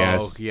GTS.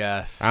 Oh,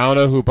 yes. I don't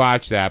know who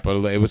botched that,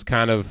 but it was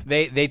kind of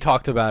they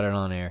talked about it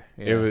on air.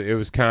 Yeah. It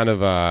was kind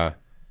of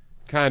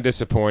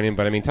disappointing.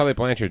 But I mean, Tully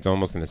Blanchard's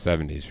almost in the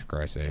 70s, for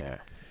Christ's sake. Yeah.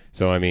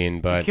 So I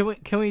mean, but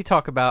can we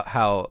talk about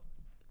how?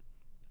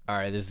 All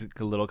right, this is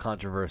a little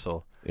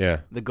controversial.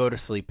 Yeah. The go to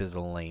sleep is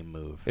a lame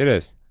move. It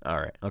is. All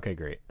right. Okay,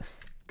 great.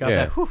 Got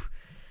that. Whew.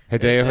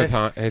 Hideo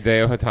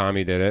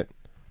Hitami did it.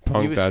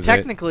 Punk he was does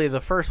technically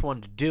the first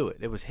one to do it.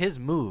 It was his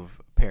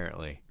move,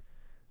 apparently.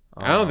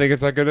 I don't think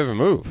it's that good of a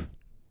move.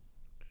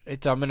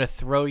 I'm going to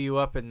throw you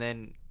up and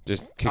then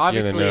just kick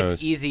obviously you in the nose.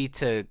 It's easy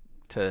to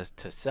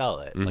sell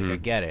it. Mm-hmm. Like I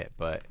get it,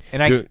 but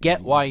I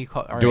get why you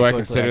call. Do I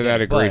consider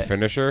that a great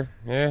finisher?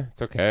 Yeah,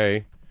 it's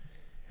okay.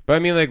 But I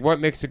mean, like, what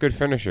makes a good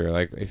finisher?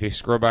 Like, if you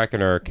scroll back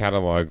in our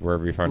catalog,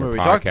 wherever you find our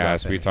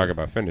podcast, we talk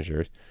about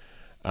finishers.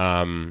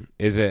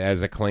 Is it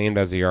as acclaimed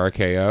as the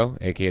RKO,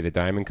 aka the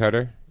Diamond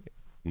Cutter?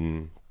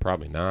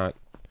 Probably not.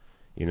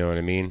 You know what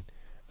I mean?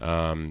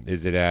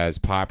 Is it as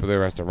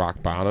popular as the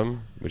Rock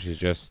Bottom, which is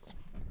just...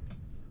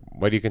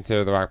 What do you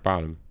consider the Rock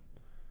Bottom?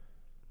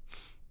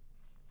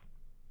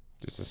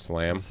 Just a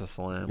slam? Just a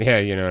slam. Yeah,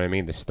 you know what I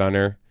mean? The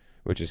Stunner,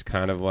 which is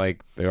kind of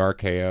like the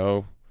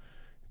RKO,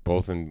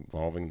 both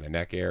involving the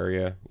neck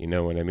area. You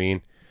know what I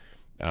mean?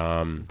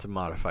 It's a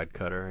modified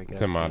cutter, I guess.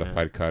 It's a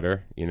modified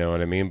cutter. You know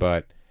what I mean?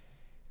 But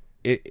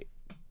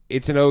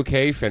it's an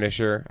okay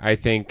finisher. I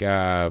think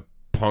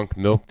Punk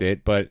milked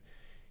it, but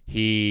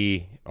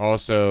he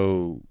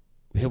also,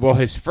 well,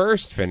 his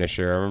first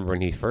finisher, I remember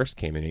when he first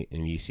came in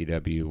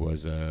ECW,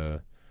 was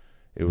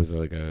it was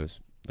like a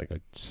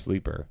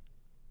sleeper.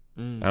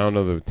 I don't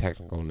know the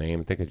technical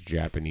name. I think it's a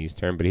Japanese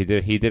term, but he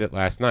did it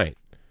last night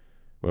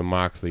when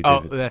Moxley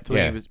did that's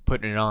when he was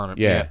putting it on him.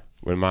 Yeah.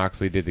 When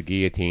Moxley did the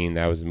guillotine,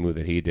 that was the move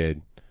that he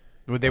did.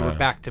 When they were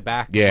back to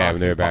back. Yeah, when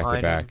they were back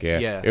to back.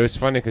 Yeah. It was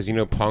funny because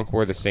Punk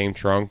wore the same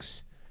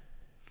trunks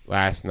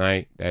last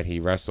night that he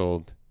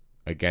wrestled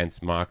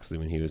against Moxley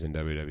when he was in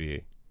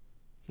WWE.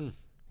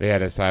 They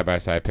had a side by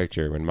side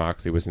picture when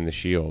Moxley was in the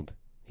Shield.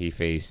 He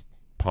faced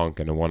Punk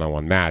in a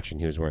 1-on-1 match,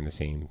 and he was wearing the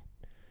same.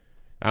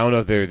 I don't know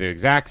if they're the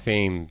exact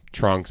same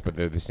trunks, but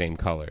they're the same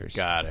colors.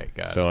 Got it.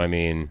 So I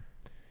mean,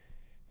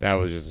 that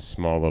was just a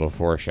small little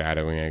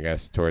foreshadowing, I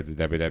guess, towards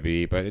the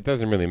WWE. But it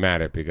doesn't really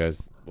matter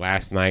because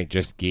last night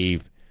just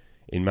gave,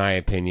 in my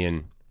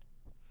opinion,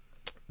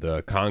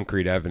 the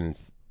concrete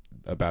evidence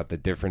about the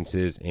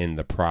differences in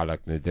the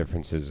product and the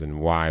differences in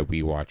why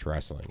we watch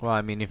wrestling. Well,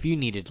 I mean, if you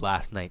needed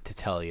last night to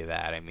tell you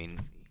that, I mean,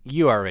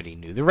 you already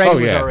knew. The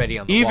writing was already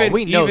on the wall.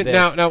 We know this.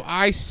 Now,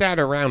 I sat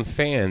around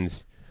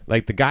fans.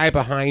 Like the guy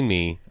behind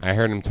me, I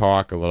heard him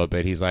talk a little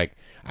bit. He's like,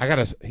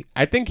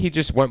 I think he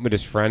just went with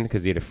his friend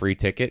because he had a free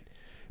ticket.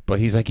 But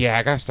he's like, yeah,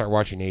 I got to start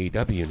watching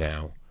AEW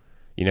now.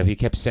 He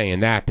kept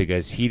saying that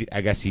because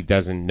I guess he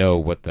doesn't know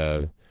what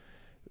the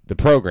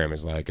program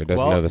is like or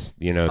doesn't know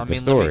the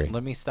story.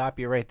 Let me stop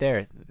you right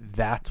there.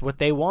 That's what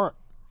they want.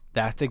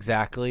 That's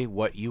exactly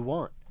what you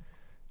want.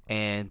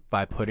 And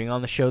by putting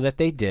on the show that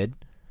they did,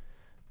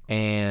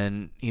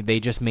 and they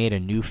just made a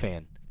new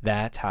fan.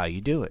 That's how you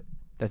do it.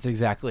 That's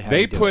exactly how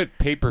they you do it. They put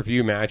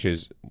pay-per-view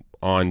matches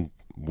on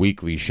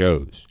weekly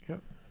shows.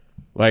 Yep.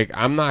 Like,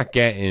 I'm not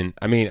getting...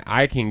 I mean,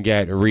 I can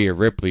get Rhea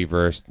Ripley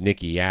versus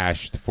Nikki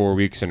Ash 4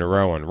 weeks in a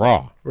row on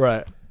Raw.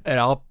 Right.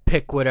 And I'll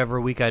pick whatever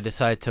week I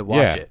decide to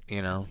watch it,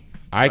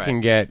 I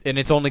can get... And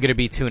it's only going to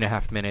be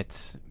 2.5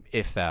 minutes,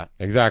 if that.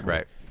 Exactly.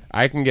 Right.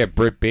 I can get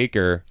Britt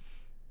Baker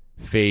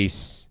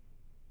face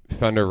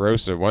Thunder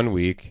Rosa 1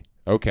 week.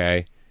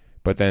 Okay.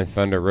 But then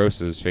Thunder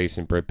Rosa's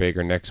facing Britt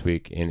Baker next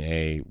week in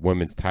a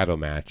women's title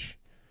match.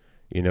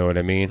 You know what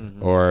I mean?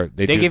 Mm-hmm. Or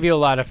they give you a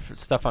lot of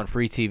stuff on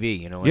free TV.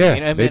 You know what I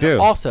mean? They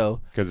do.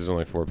 Also, because there's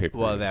only 4 pay-per-views.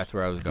 Well, that's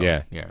where I was going.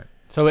 Yeah.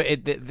 So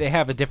they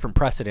have a different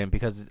precedent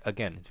because,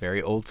 again, it's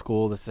very old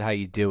school. This is how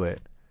you do it.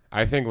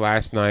 I think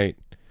last night...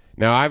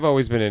 Now, I've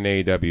always been an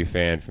AEW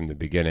fan from the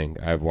beginning.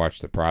 I've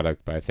watched the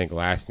product, but I think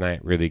last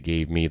night really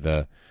gave me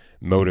the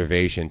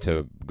motivation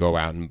to go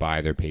out and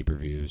buy their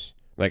pay-per-views.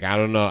 Like, I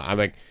don't know. I'm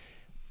like...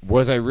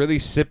 Was I really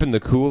sipping the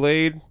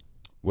Kool-Aid?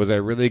 Was I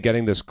really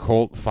getting this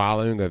cult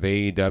following of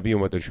AEW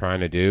and what they're trying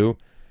to do?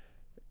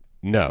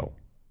 No.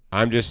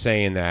 I'm just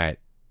saying that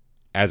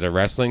as a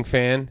wrestling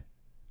fan,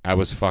 I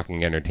was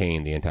fucking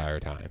entertained the entire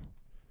time.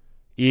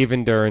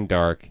 Even during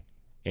Dark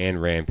and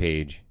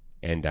Rampage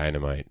and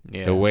Dynamite.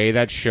 Yeah. The way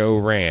that show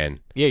ran.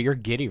 Yeah, you're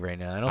giddy right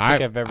now. I don't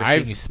think I've ever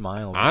seen you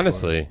smile before.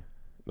 Honestly,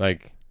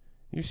 like,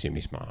 you've seen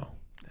me smile.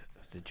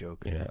 That's a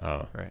joke.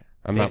 Right.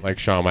 I'm not like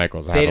Shawn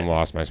Michaels. I haven't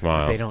lost my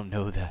smile. They don't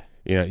know that.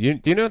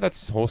 Do you know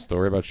that whole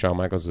story about Shawn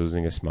Michaels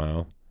losing his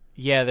smile?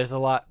 Yeah, there's a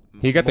lot.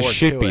 He got the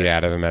shit beat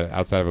out of him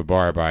outside of a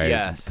bar by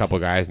a couple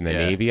guys in the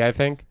Navy, I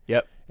think.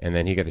 Yep. And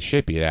then he got the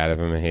shit beat out of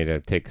him, and he had to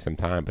take some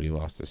time, but he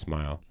lost his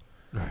smile.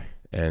 Right.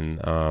 And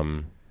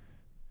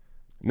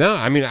no,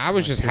 I mean, I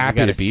was just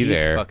happy to be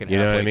there. You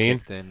know what I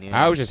mean?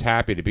 I was just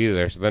happy to be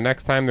there. So the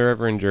next time they're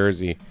ever in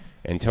Jersey,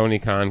 and Tony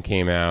Khan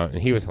came out,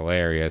 and he was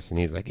hilarious, and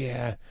he's like,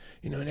 yeah,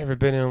 I've never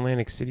been in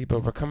Atlantic City,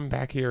 but we're coming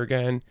back here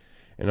again,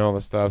 and all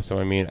this stuff. So,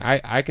 I mean,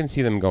 I can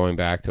see them going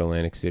back to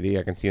Atlantic City.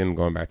 I can see them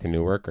going back to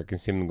Newark. I can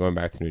see them going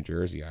back to New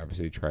Jersey,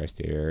 obviously,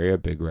 tri-state area,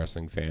 big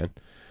wrestling fan.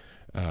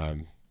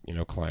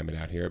 Climate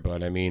out here.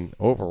 But, I mean,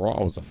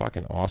 overall, it was a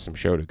fucking awesome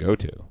show to go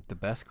to. The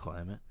best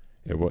climate.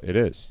 It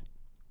is.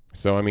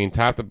 So, I mean,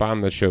 top to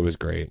bottom, the show was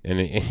great. And,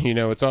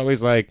 it's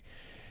always like,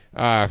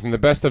 from the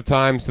best of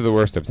times to the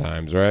worst of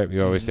times, right? We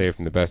always say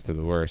from the best to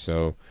the worst.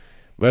 So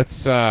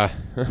let's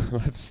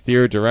let's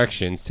steer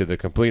directions to the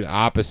complete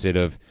opposite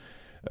of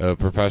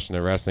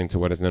professional wrestling, to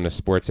what is known as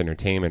sports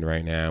entertainment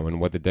right now, and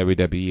what the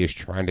WWE is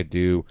trying to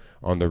do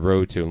on the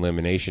road to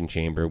Elimination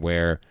Chamber,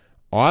 where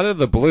out of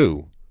the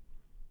blue,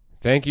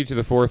 thank you to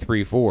the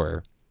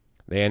 434,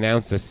 they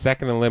announced a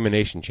second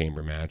Elimination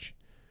Chamber match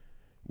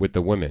with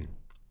the women,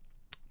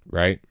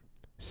 right?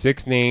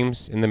 6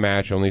 names in the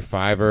match, only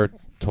 5 are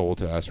told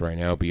to us right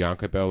now: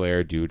 Bianca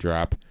Belair,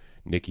 Doudrop,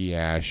 Nikki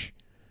Ash,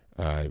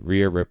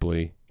 Rhea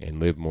Ripley, and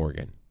Liv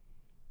Morgan.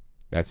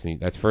 That's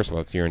first of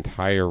all, it's your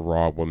entire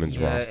Raw women's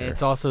roster.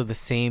 It's also the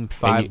same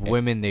 5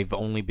 women they've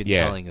only been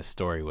telling a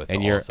story with.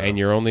 And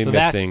you're only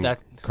missing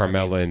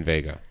Carmella and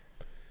Vega.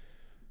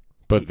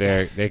 But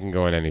they can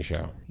go in any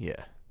show.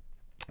 Yeah.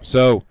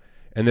 So,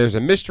 and there's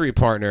a mystery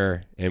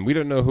partner, and we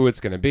don't know who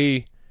it's going to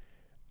be.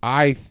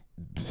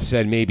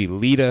 said maybe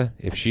Lita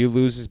if she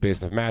loses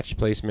based on match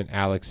placement.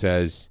 Alex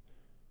says,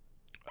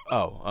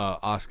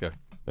 Asuka.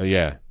 oh,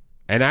 yeah.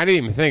 And I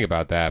didn't even think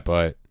about that,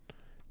 but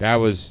that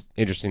was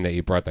interesting that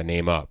you brought that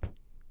name up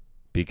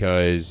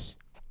because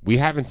we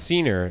haven't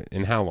seen her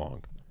in how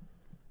long?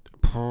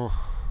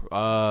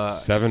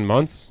 7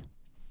 months?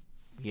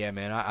 Yeah,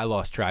 man, I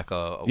lost track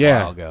a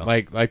while ago.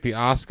 Like the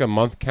Asuka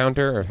month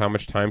counter of how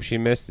much time she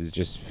missed is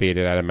just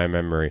faded out of my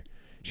memory.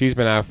 She's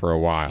been out for a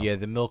while. Yeah,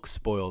 the milk's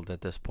spoiled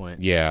at this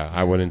point. Yeah,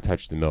 I wouldn't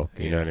touch the milk.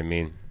 You know what I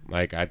mean?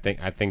 Like I think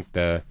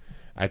the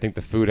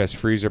food has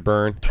freezer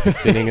burn. It's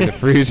sitting in the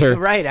freezer.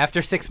 Right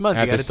after 6 months.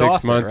 After you gotta 6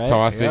 toss months, it, right?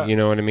 toss it. You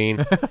know what I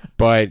mean?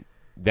 But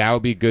that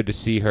would be good to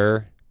see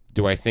her.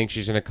 Do I think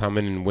she's gonna come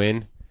in and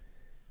win?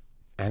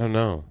 I don't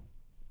know.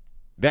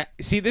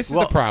 This is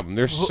the problem.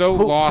 They're so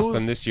lost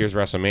on this year's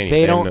WrestleMania.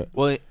 They don't.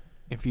 Well,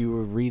 if you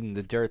were reading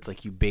the dirt, it's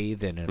like you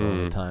bathe in it all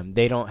the time.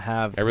 They don't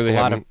have. I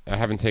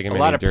haven't taken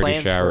many dirty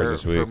showers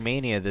this week. For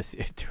Mania, this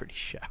dirty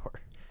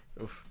shower.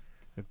 Oof.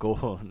 A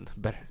gold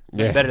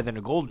better than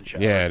a golden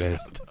shower. Yeah, it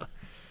is.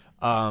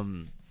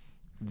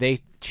 They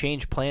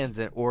change plans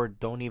or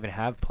don't even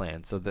have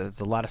plans, so there's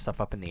a lot of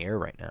stuff up in the air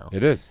right now.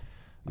 It is.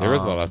 There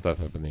is a lot of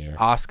stuff up in the air.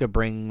 Asuka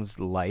brings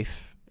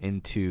life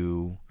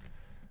into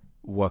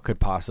what could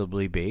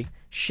possibly be.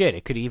 Shit,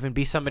 it could even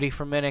be somebody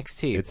from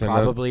NXT. It's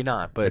probably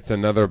not, but it's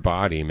another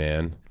body,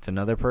 man. It's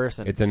another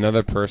person. It's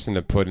another person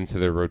to put into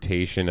the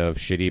rotation of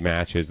shitty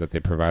matches that they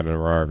provide on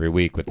Raw every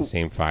week with the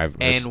same 5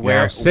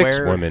 or 6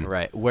 women.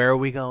 Right. Where are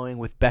we going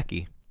with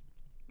Becky?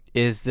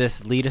 Is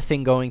this Lita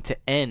thing going to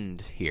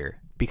end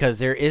here? Because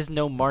there is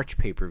no March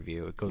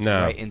pay-per-view. It goes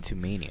right into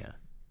Mania.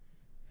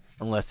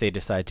 Unless they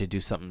decide to do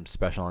something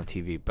special on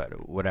TV,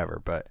 but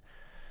whatever. But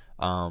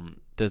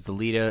does the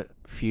Lita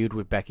feud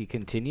with Becky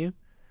continue?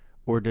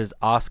 Or does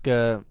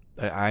Asuka...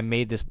 I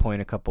made this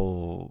point a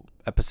couple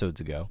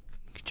episodes ago.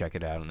 You can check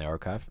it out in the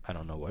archive. I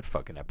don't know what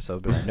fucking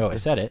episode, but I know I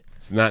said it.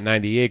 It's not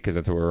 98 because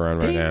that's what we're on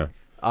right now.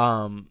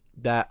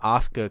 That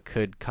Asuka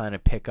could kind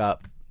of pick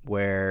up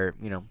where,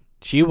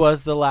 she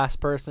was the last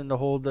person to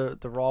hold the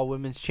Raw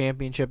Women's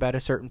Championship at a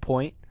certain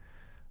point.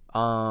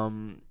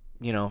 From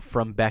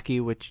Becky,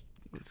 which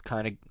was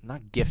kind of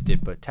not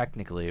gifted, but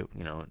technically,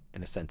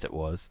 in a sense it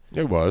was.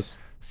 It was.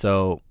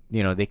 So,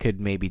 they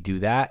could maybe do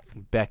that.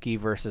 Becky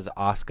versus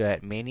Asuka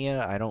at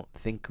Mania. I don't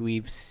think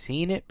we've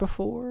seen it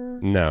before.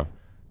 No.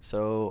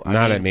 So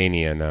not at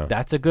Mania, no.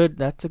 That's a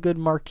good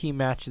marquee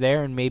match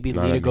there, and maybe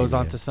Lita goes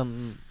on to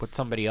with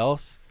somebody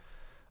else.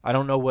 I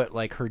don't know what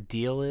her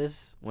deal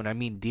is. When I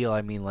mean deal,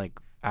 I mean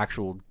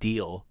actual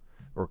deal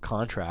or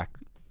contract.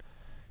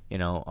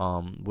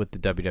 With the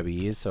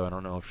WWE. So I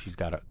don't know if she's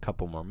got a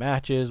couple more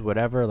matches,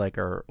 whatever, like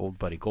our old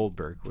buddy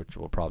Goldberg, which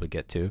we'll probably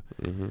get to.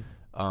 Mm-hmm.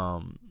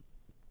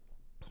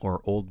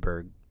 Or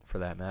Oldberg for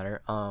that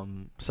matter.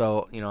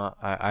 So,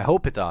 I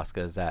hope it's Asuka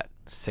as that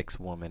 6th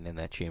woman in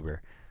that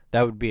chamber.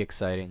 That would be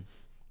exciting.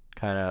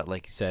 Kind of,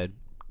 like you said,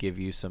 give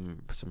you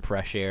some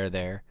fresh air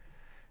there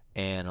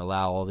and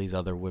allow all these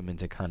other women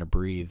to kind of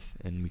breathe,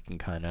 and we can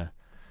kind of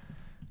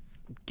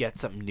get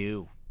something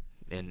new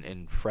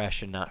and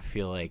fresh and not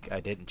feel like I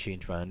didn't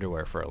change my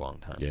underwear for a long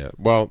time. Yeah.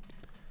 Well,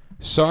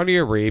 Saudi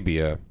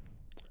Arabia,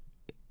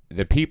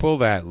 the people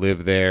that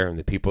live there and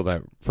the people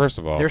that, first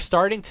of all, they're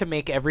starting to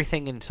make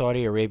everything in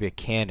Saudi Arabia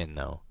canon,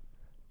 though.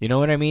 You know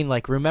what I mean?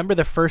 Remember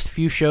the first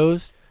few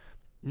shows?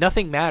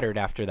 Nothing mattered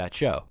after that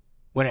show.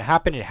 When it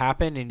happened,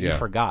 and you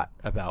forgot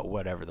about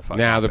whatever the fuck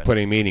Now happened. they're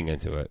putting meaning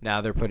into it.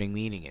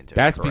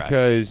 That's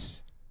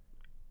because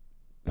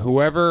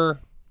whoever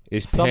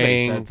is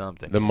paying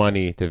the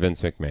money to Vince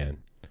McMahon,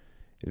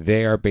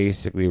 they are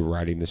basically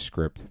writing the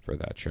script for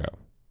that show.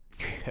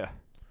 Yeah.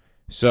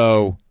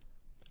 So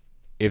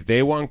if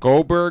they want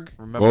Goldberg,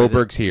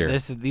 Goldberg's here.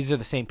 These are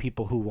the same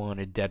people who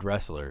wanted dead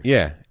wrestlers.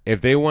 Yeah.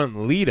 If they want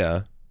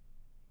Lita,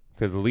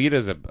 because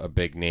Lita's a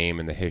big name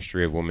in the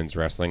history of women's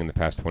wrestling in the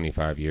past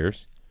 25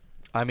 years.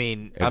 I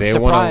mean, I'm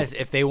surprised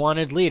if they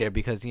wanted Lita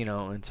because,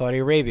 in Saudi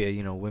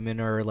Arabia, women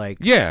are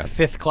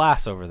 5th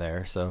class over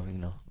there. So,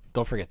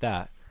 don't forget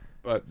that.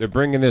 But they're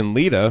bringing in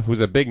Lita,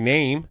 who's a big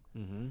name,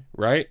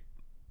 right?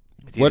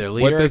 It's either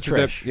Lita or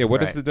Trish.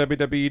 What does the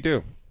WWE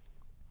do?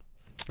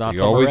 It's not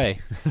Summer Rae.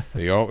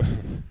 The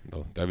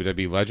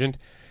WWE legend.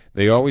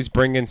 They always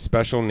bring in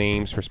special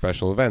names for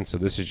special events. So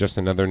this is just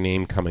another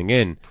name coming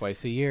in.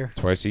 Twice a year.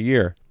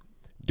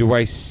 Do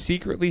I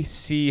secretly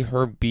see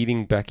her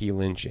beating Becky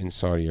Lynch in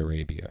Saudi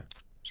Arabia?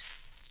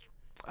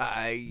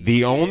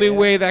 The only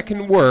way that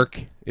can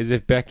work is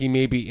if Becky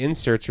maybe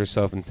inserts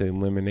herself into the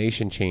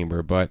Elimination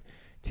Chamber, but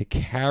to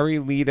carry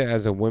Lita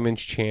as a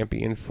women's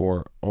champion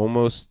for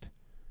almost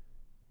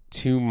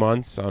 2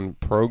 months on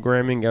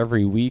programming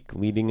every week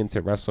leading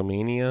into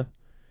WrestleMania,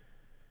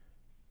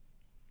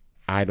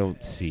 I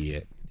don't see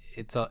it.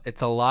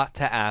 It's a lot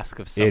to ask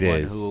of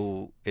someone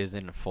who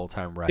isn't a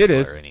full-time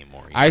wrestler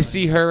anymore. I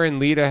see her and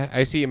Lita.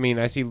 I see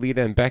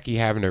Lita and Becky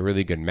having a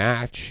really good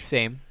match.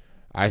 Same.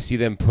 I see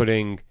them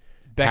putting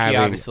Becky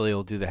obviously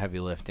will do the heavy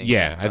lifting.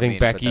 Yeah, I think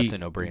Becky that's a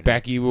no-brainer.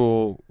 Becky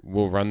will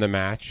run the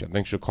match. I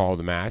think she'll call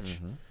the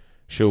match. Mm-hmm.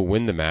 she'll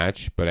win the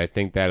match, but I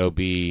think that'll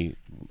be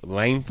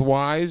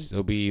lengthwise.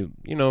 It'll be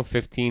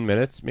 15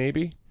 minutes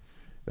maybe.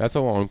 That's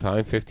a long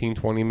time, 15,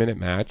 20-minute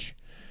match.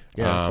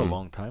 Yeah, that's a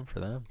long time for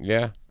them.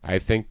 Yeah, I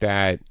think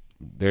that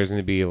there's going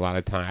to be a lot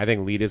of time. I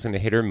think Lita's going to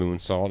hit her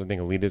moonsault. I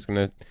think Lita's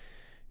going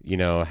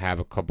to, have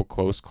a couple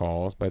close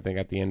calls. But I think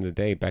at the end of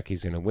the day,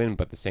 Becky's going to win.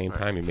 But at the same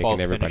time, you're making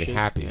everybody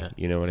happy. Yeah.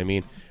 You know what I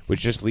mean? Which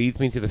just leads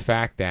me to the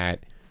fact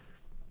that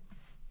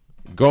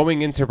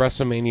going into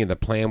WrestleMania, the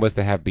plan was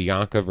to have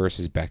Bianca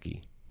versus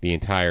Becky the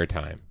entire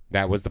time.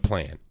 That was the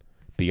plan.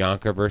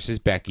 Bianca versus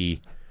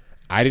Becky.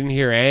 I didn't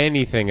hear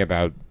anything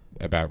about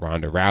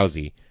Ronda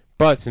Rousey.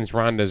 But since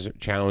Ronda's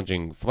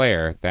challenging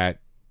Flair, that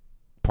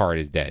part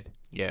is dead.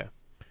 Yeah.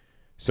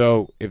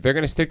 So if they're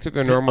going to stick to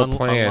their normal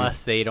plan,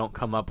 unless they don't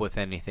come up with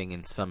anything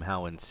and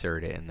somehow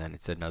insert it, and then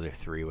it's another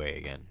 3-way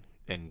again.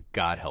 And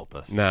God help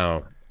us.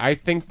 No, I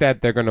think that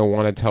they're going to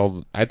want to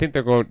tell. I think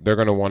they're going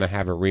to want to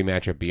have a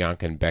rematch of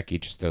Bianca and Becky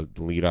just to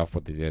lead off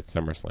what they did at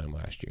SummerSlam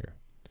last year.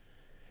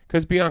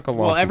 Because Bianca lost.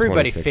 Well,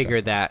 everybody 26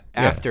 figured that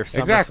after SummerSlam.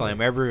 Exactly.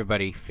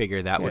 Everybody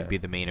figured that would be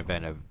the main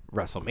event of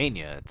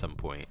WrestleMania at some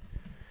point.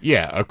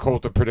 Yeah, a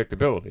cult of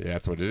predictability.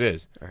 That's what it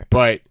is. Right.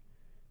 But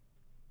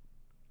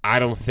I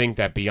don't think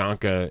that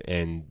Bianca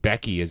and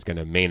Becky is going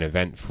to main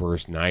event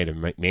first night of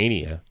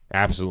Mania.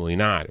 Absolutely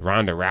not.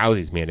 Ronda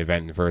Rousey's main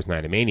event in the first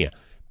night of Mania.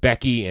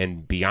 Becky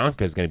and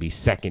Bianca is going to be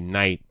second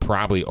night,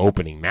 probably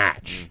opening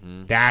match.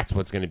 Mm-hmm. That's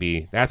what's going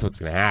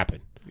to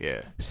happen.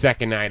 Yeah.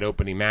 Second night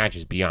opening match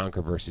is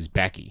Bianca versus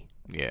Becky.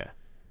 Yeah.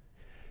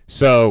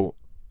 So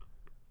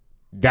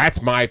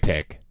that's my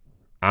pick.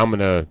 I'm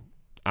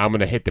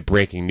gonna hit the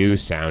breaking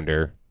news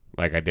sounder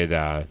like I did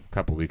a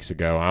couple weeks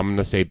ago. I'm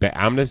gonna say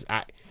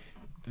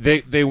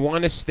they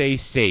want to stay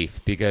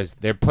safe because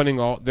they're putting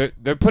all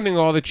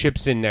the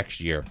chips in next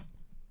year,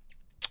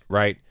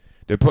 right?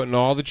 They're putting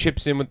all the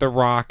chips in with The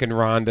Rock and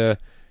Ronda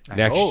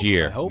next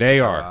year. They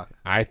are.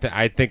 I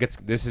think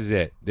this is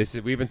it.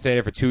 We've been saying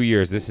it for 2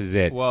 years. This is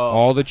it. Well,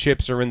 all the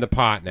chips are in the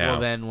pot now.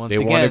 Well, then once they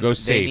again, want to go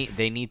safe.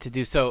 They need to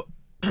do so.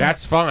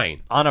 That's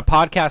fine. On a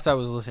podcast I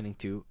was listening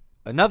to,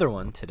 another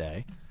one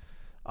today.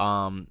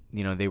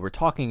 They were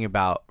talking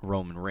about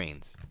Roman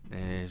Reigns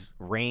and his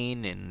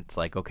reign, and it's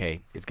like,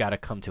 okay, it's got to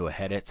come to a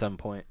head at some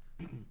point.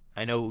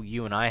 I know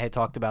you and I had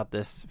talked about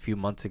this a few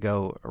months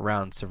ago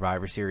around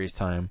Survivor Series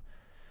time,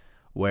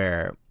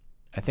 where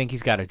I think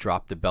he's got to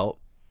drop the belt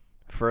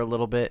for a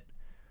little bit,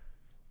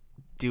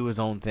 do his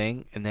own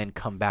thing, and then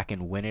come back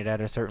and win it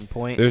at a certain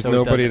point. There's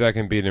nobody that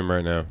can beat him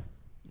right now.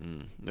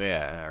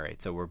 Yeah, all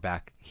right, so we're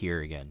back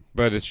here again.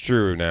 But it's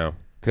true now,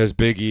 because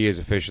Big E is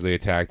officially a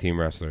tag team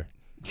wrestler.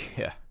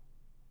 Yeah.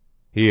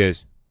 He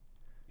is.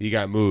 He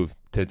got moved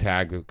to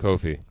tag with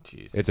Kofi.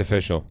 Jeez. It's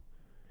official.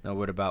 Now,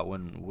 what about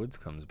when Woods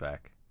comes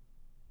back?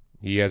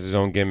 He has his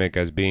own gimmick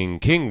as being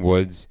King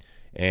Woods,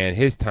 and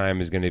his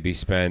time is going to be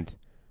spent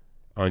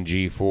on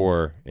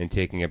G4 and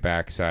taking a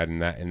backside in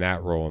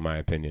that role, in my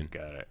opinion.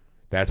 Got it.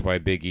 That's why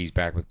Big E's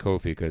back with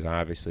Kofi, because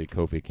obviously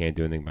Kofi can't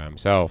do anything by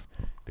himself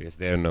because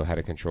they don't know how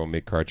to control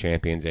mid-card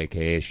champions,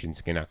 a.k.a.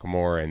 Shinsuke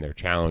Nakamura, and their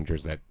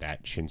challengers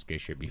that Shinsuke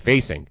should be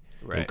facing.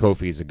 Right. And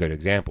Kofi is a good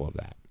example of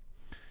that.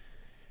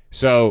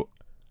 So,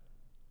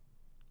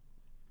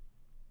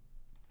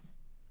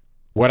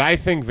 what I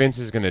think Vince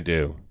is going to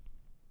do,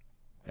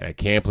 and I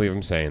can't believe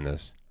I'm saying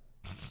this,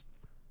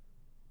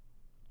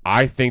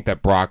 I think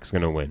that Brock's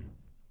going to win.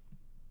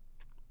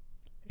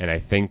 And I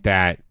think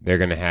that they're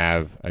going to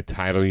have a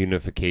title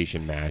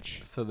unification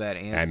match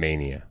at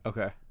Mania.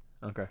 Okay.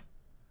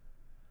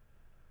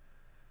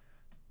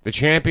 The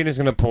champion is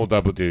going to pull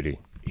double duty.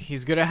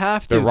 He's going to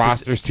have to. The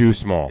roster's too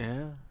small.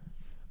 Yeah.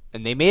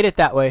 And they made it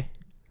that way.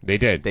 They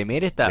did. They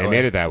made it that way. They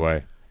made it that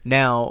way.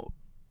 Now,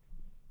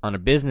 on a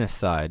business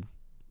side,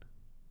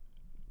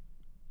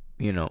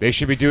 they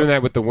should be doing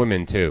that with the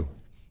women, too.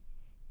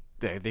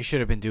 They should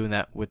have been doing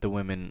that with the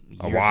women years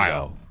a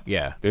while ago.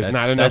 Yeah. There's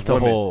not enough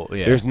women.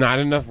 Yeah. There's not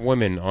enough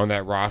women on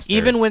that roster.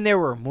 Even when there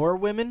were more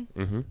women,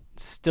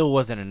 still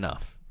wasn't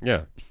enough.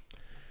 Yeah.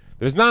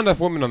 There's not enough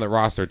women on the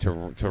roster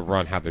to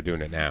run how they're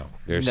doing it now.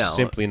 There's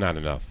simply not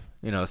enough.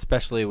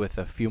 Especially with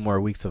a few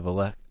more weeks of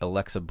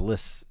Alexa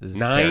Bliss's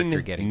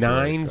character getting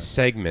nine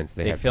segments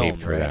they have filmed,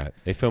 taped for that.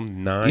 They filmed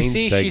 9 segments. You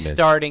see, she's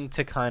starting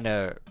to kind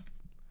of.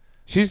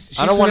 She's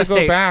I don't want to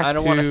go back. I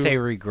don't want to say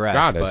regress,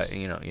 Goddess.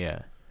 but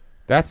yeah.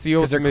 That's the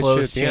ultimate because her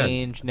clothes shit at the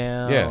changed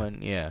now, Yeah.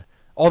 and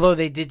Although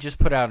they did just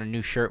put out a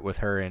new shirt with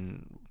her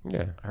and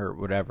her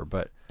whatever,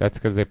 but that's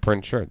because they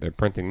print shirt. They're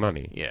printing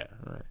money. Yeah.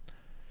 Right.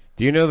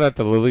 Do you know that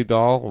the Lily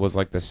doll was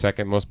like the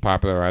second most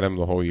popular item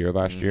the whole year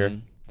last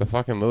year? The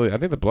fucking Lily. I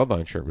think the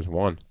Bloodline shirt was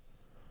 1.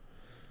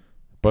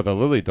 But the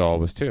Lily doll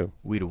was 2.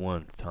 We the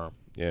ones, Tom.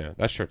 Yeah,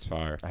 that shirt's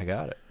fire. I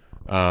got it.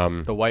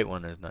 The white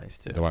one is nice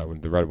too. The white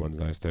one, the red one's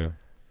nice too.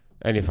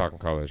 Any fucking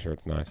color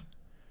shirt's nice.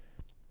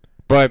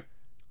 But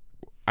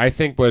I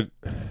think what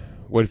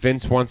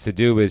Vince wants to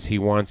do is he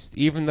wants,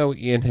 even though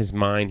in his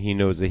mind he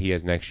knows that he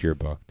has next year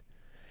booked,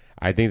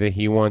 I think that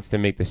he wants to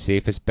make the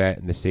safest bet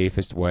in the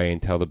safest way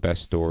and tell the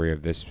best story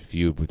of this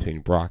feud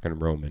between Brock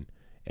and Roman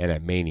and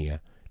at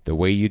Mania. The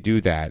way you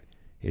do that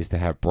is to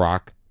have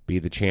Brock be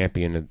the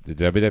champion, the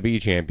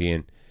WWE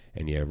champion,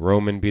 and you have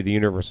Roman be the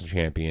Universal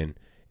champion,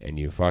 and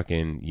you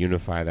fucking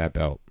unify that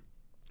belt.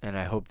 And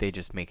I hope they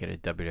just make it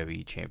a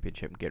WWE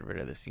championship and get rid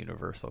of this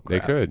Universal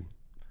crap. They could.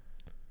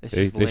 It's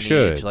They just lineage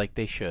should. like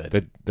they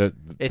should.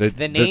 It's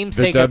the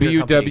namesake of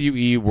your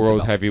WWE World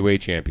belt.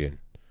 Heavyweight Champion.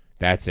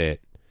 That's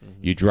it.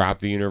 Mm-hmm. You drop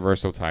the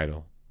Universal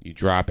title. You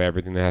drop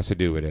everything that has to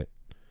do with it.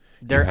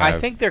 I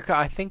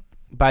think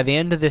by the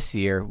end of this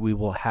year we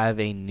will have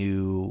a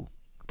new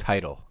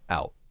title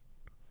out.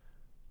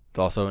 It's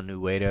also a new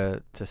way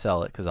to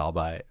sell it because I'll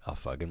buy it. I'll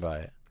fucking buy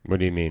it. What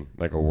do you mean?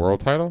 Like a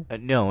world title?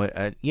 No,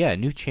 a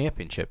new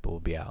championship will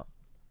be out.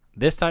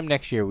 This time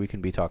next year we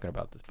can be talking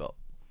about this belt.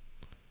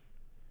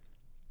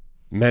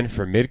 Meant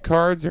for mid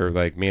cards or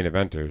like main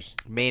eventers?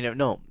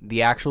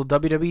 The actual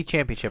WWE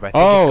championship. I think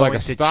Oh, it's like going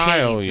a to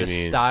style, change you the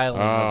mean? styling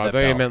Oh, of I the thought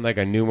you belt. meant like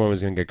a new one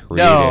was going to get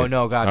created.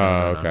 No, God, no,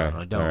 Oh, no, okay.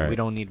 no, don't. All right. We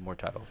don't need more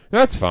titles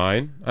That's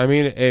fine. I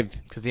mean,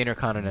 if because the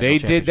Intercontinental they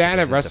did that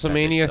at Championship isn't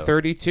WrestleMania defended, so-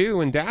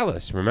 32 in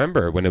Dallas,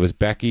 remember when it was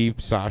Becky,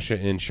 Sasha,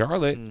 and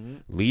Charlotte? Mm-hmm.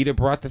 Lita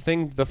brought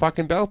the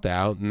fucking belt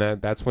out, and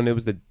that's when it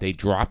was they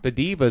dropped the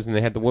Divas and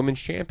they had the women's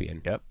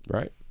champion. Yep,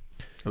 Right.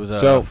 it was a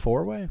So-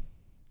 4-way,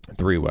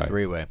 3-way.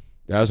 3-way.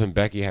 That was when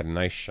Becky had a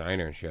nice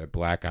shiner and she had a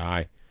black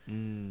eye. I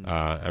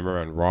remember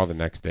on Raw the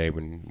next day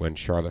when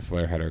Charlotte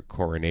Flair had her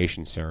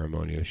coronation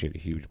ceremony, she had a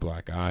huge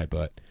black eye.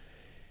 But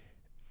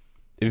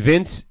I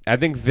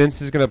think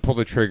Vince is going to pull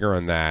the trigger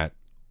on that,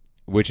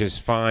 which is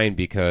fine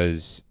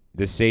because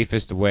the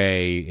safest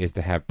way is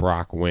to have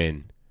Brock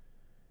win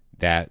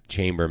that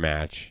chamber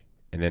match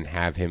and then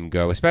have him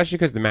go, especially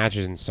because the match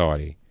is in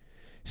Saudi.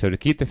 So to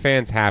keep the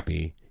fans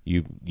happy,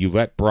 you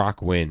let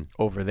Brock win.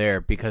 Over there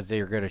because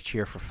they're going to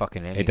cheer for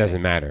fucking anything. It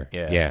doesn't matter.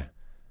 Yeah. Yeah.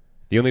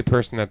 The only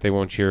person that they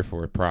won't cheer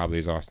for probably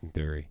is Austin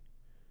Theory.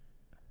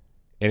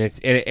 And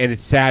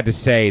it's sad to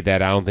say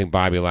that I don't think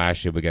Bobby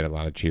Lashley would get a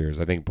lot of cheers.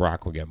 I think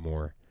Brock will get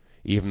more,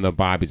 even though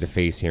Bobby's a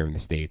face here in the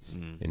States,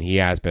 and he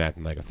has been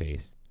acting like a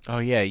face. Oh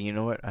yeah, you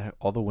know what?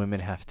 All the women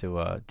have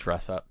to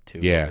dress up too.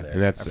 Yeah, over there.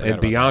 and I forgot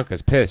about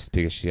Bianca's pissed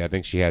because I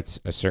think she had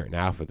a certain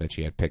outfit that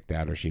she had picked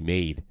out or she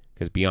made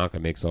because Bianca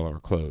makes all of her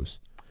clothes.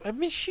 that. I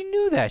mean, she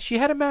knew that. She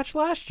had a match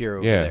last year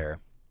over there,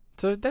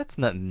 so that's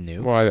nothing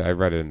new. Well, I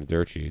read it in the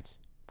dirt sheets.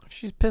 If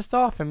she's pissed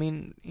off, I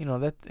mean,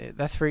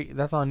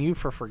 that's on you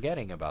for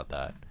forgetting about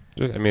that.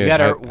 I mean, You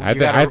gotta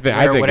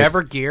wear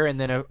whatever it's, gear and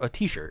then a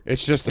t-shirt.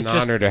 it's just an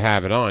honor to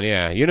have it on.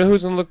 Yeah, you know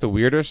who's gonna look the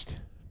weirdest?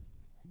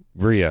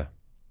 Rhea.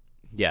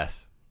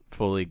 Yes,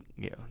 fully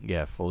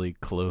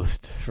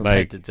clothed from Like,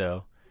 head to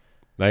toe.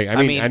 Like I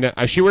mean, I know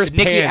she wears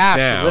Nikki pants Ash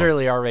now.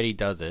 literally already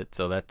does it,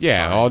 so that's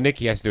Yeah, fine. all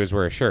Nikki has to do is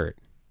wear a shirt.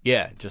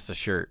 Yeah, just a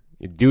shirt.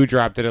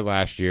 Doudrop did it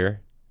last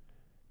year.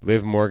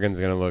 Liv Morgan's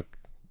gonna look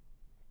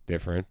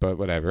different, but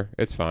whatever,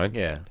 it's fine.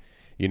 Yeah,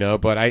 You know.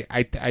 But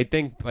I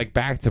think like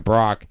back to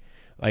Brock,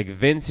 like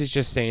Vince is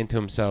just saying to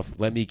himself,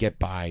 "Let me get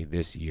by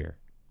this year.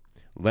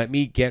 Let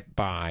me get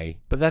by."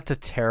 but that's a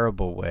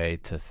terrible way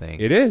to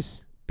think. It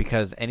is.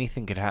 Because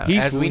anything could happen,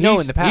 as we know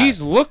in the past.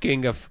 He's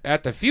looking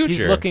at the future.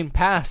 He's looking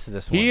past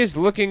this one. He is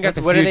looking at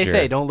the what future. do they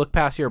say? Don't look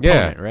past your Yeah.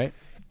 opponent, right?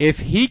 If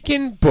he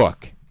can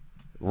book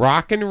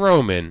Rock and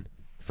Roman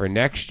for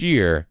next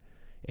year,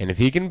 and if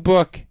he can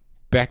book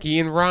Becky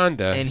and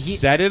Ronda, And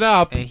set it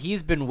up, And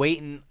he's been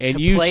waiting And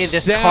to you play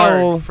this sell-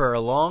 card for a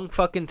long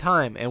fucking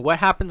time. And what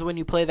happens when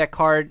you play that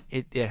card?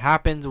 It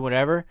happens,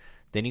 whatever.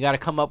 Then you got to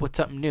come up with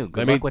something new.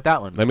 Good luck with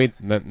that one.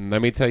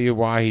 Let me tell you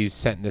why he's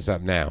setting this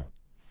up now.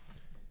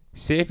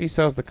 See if he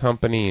sells the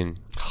company in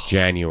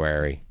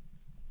January,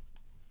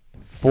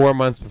 4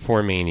 months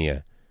before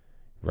Mania,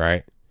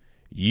 right?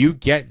 You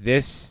get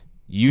this,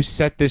 you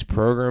set this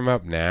program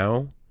up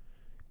now,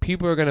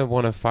 people are going to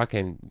want to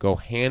fucking go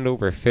hand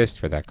over fist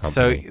for that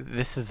So company.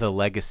 this is a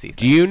legacy thing.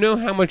 Do you know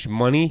how much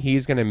money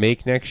he's going to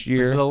make next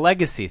year? This is a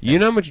legacy thing. You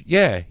know how much?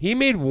 Yeah, he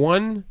made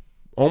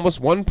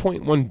almost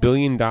 $1.1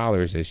 billion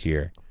this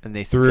year. And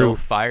they through- still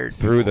fired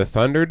Through the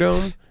people.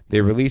 Thunderdome,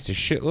 they released a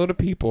shitload of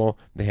people.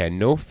 They had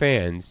no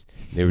fans.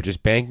 They were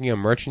just banking on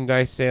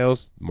merchandise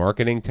sales,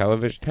 marketing,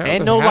 television,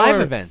 and no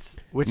live events,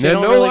 which they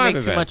don't no really live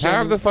make too events. much.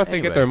 However the fuck they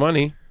anyway. get their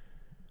money.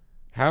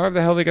 However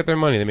the hell they get their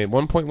money. They made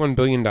 $1.1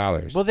 billion.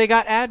 Well, they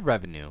got ad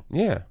revenue.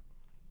 Yeah.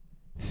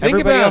 Think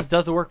Everybody about, else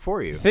does the work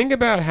for you. Think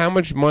about how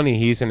much money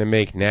he's going to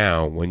make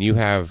now when you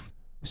have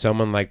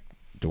someone like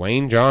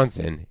Dwayne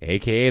Johnson,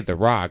 a.k.a. The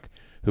Rock,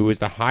 who is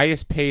the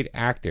highest paid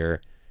actor,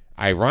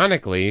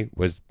 ironically,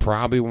 was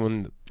probably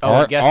one...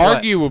 Oh, guess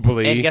what?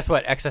 arguably... And guess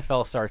what?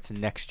 XFL starts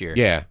next year.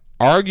 Yeah.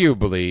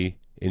 Arguably,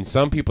 in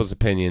some people's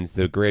opinions,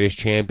 the greatest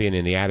champion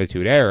in the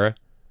Attitude Era,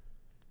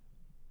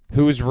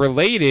 who is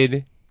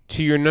related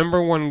to your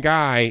number one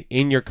guy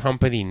in your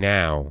company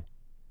now.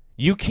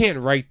 You can't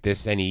write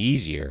this any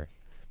easier.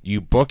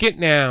 You book it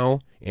now,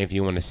 and if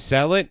you want to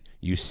sell it,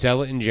 you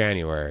sell it in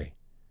January.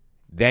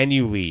 Then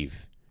you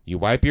leave. You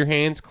wipe your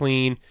hands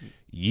clean.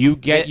 You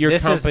get your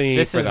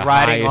company for the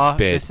highest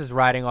bid. This is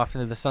riding off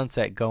into the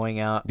sunset, going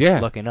out, Yeah.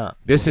 looking up.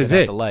 This is looking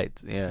at it. The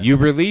lights. Yeah. You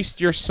released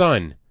your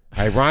son.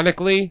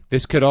 Ironically,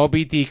 this could all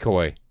be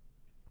decoy.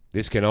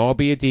 This can all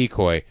be a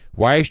decoy.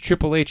 Why is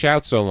Triple H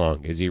out so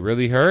long? Is he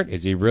really hurt?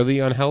 Is he really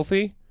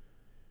unhealthy?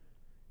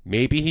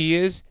 Maybe he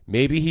is.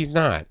 Maybe he's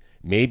not.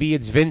 Maybe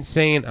it's Vince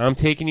saying, I'm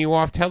taking you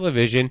off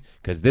television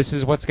because this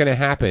is what's going to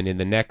happen in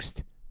the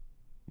next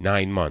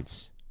 9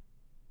 months,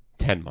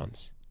 10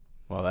 months.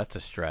 Well, that's a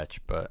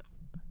stretch, but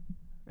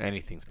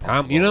anything's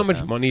possible. You know how with much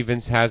them. money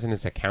Vince has in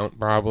his account,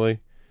 probably?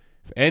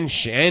 And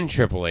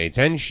Triple H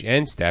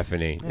and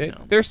Stephanie.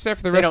 They're set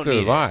for the rest of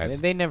their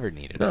lives. They never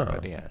needed No. it,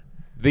 but yeah.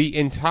 The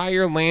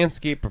entire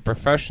landscape of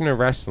professional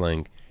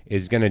wrestling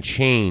is going to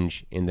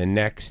change in the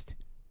next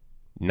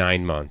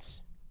 9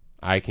 months.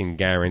 I can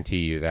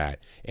guarantee you that.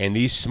 And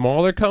these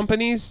smaller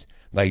companies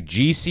like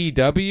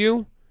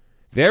GCW,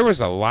 there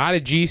was a lot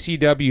of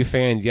GCW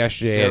fans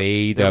yesterday at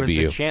AEW. There was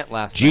the chant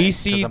last night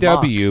 'cause of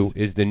GCW Mox.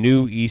 is the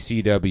new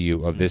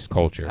ECW of this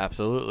culture.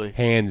 Absolutely.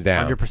 Hands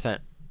down.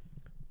 100%.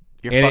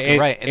 You're fucking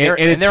right. And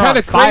it's they're on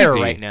kinda fire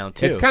crazy. right now,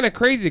 too. It's kind of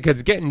crazy because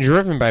it's getting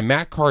driven by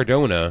Matt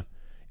Cardona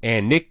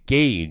and Nick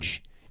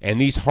Gage.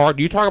 And these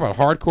you talk about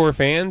hardcore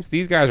fans,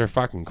 these guys are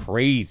fucking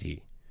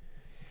crazy.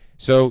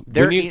 So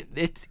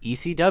it's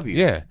ECW.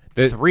 Yeah.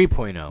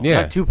 3.0.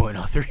 Yeah. Not 2.0,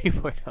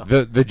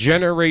 3.0. The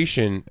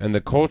generation and the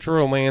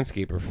cultural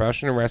landscape of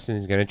professional wrestling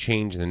is going to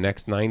change in the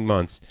next 9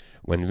 months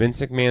when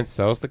Vince McMahon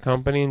sells the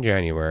company in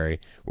January,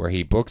 where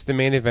he books the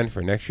main event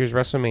for next year's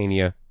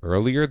WrestleMania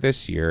earlier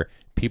this year.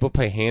 People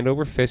pay hand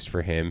over fist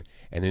for him,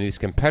 and then these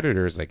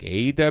competitors like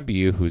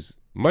AEW, who's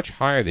much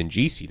higher than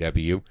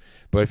GCW,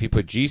 but if you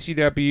put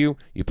GCW,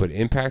 you put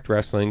Impact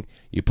Wrestling,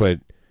 you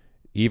put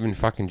even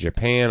fucking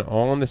Japan,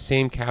 all in the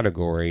same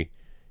category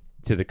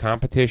to the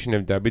competition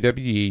of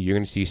WWE, you're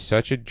going to see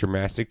such a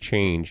dramatic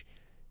change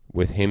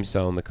with him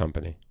selling the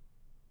company.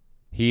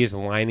 He is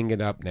lining it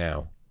up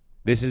now.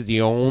 This is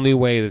the only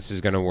way this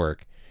is going to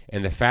work.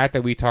 And the fact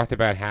that we talked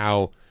about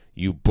how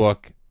you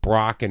book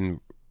Brock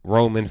and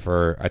Roman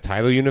for a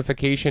title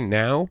unification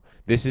now,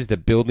 this is the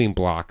building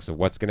blocks of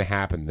what's going to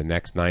happen the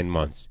next 9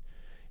 months.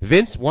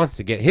 Vince wants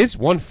to get his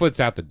one foot's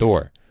out the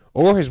door,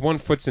 or his one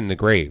foot's in the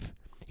grave.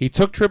 He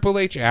took Triple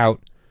H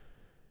out.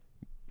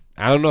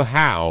 I don't know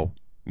how.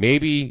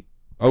 Maybe,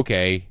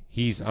 okay,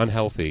 he's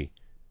unhealthy.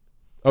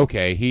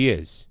 Okay, he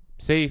is.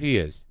 Say if he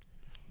is.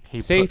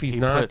 Say if he's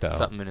not, though.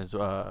 Something in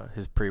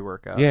his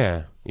pre-workout.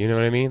 Yeah, you know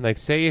what I mean? Like,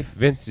 say if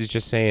Vince is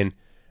just saying,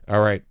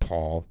 all right,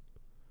 Paul,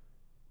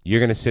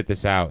 you're going to sit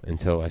this out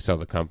until I sell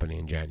the company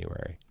in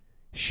January.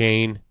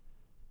 Shane,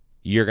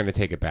 you're going to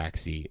take a back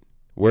seat.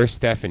 Where's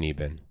Stephanie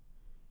been?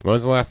 When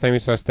was the last time you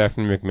saw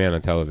Stephanie McMahon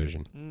on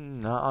television?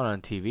 Not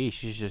on TV.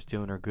 She's just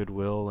doing her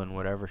goodwill and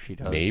whatever she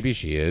does. Maybe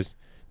she is.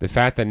 The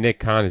fact that Nick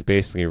Khan is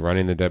basically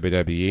running the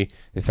WWE,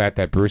 the fact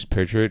that Bruce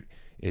Pritchard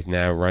is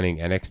now running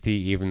NXT,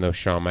 even though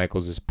Shawn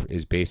Michaels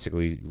is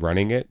basically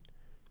running it,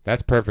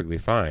 that's perfectly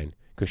fine.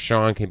 Because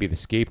Shawn can be the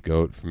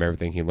scapegoat from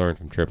everything he learned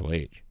from Triple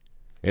H.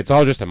 It's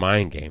all just a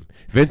mind game.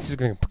 Vince is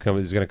going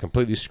to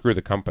completely screw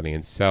the company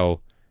and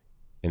sell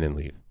and then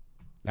leave.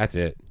 That's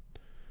it.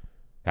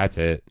 That's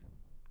it.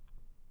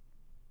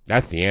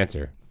 That's the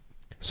answer.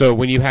 So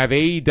when you have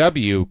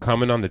AEW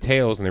coming on the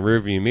tails in the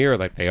rearview mirror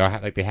like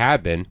they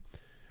have been,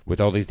 with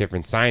all these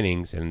different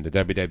signings and the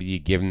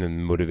WWE giving them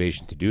the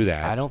motivation to do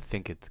that, I don't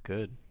think it's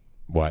good.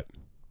 What?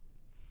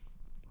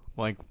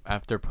 Like,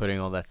 after putting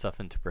all that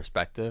stuff into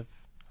perspective,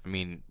 I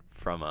mean,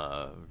 from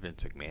a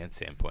Vince McMahon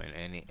standpoint,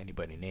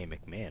 anybody named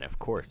McMahon, of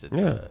course,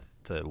 it's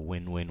a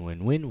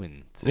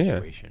win-win-win-win-win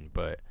situation.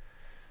 But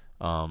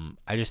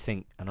I just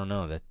think, I don't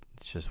know, that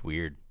it's just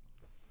weird.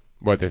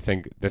 What, they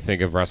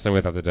think of wrestling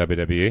without the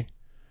WWE?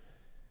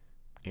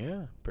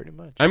 Yeah, pretty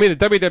much. I mean, the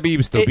WWE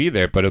will still be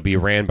there, but it'll be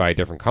ran by a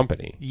different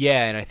company.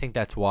 Yeah, and I think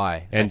that's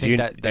why. And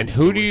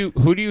who do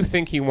you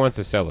think he wants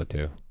to sell it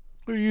to?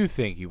 Who do you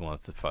think he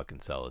wants to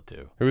fucking sell it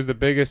to? Who's the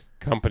biggest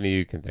company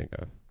you can think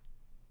of?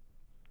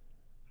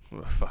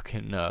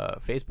 Fucking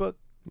Facebook?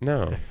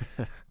 No.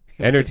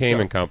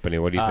 Entertainment company.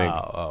 What do you think?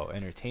 Oh,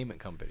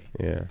 entertainment company.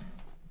 Yeah.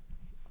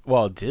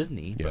 Well,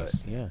 Disney.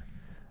 Yes. But yeah.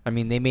 I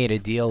mean, they made a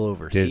deal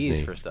overseas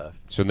Disney. for stuff.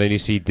 So then you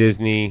see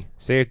Disney.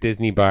 Say if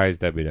Disney buys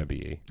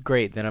WWE.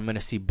 Great. Then I'm going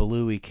to see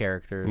Bluey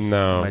characters.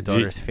 No. My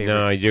daughter's favorite.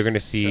 No, you're going to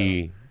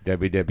see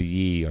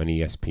WWE on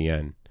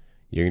ESPN.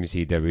 You're going to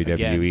see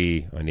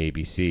WWE on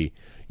ABC.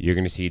 You're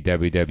going to see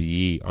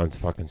WWE on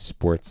fucking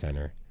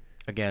SportsCenter.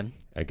 Again.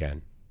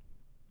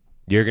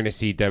 You're going to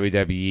see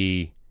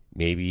WWE,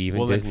 maybe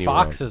even Disney. Well,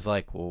 then Fox is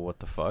like, well, what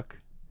the fuck?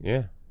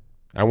 Yeah.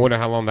 I wonder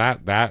how long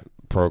that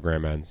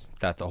program ends.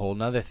 That's a whole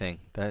nother thing.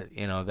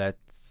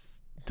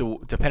 That's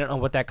depending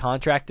on what that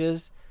contract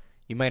is,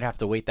 you might have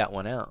to wait that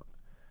one out.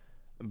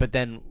 But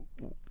then,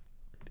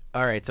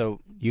 all right,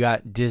 so you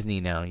got Disney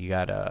now. You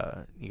got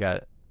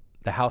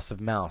the House of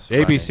Mouse.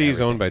 ABC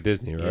is owned by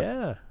Disney, right?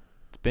 Yeah,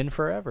 it's been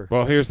forever.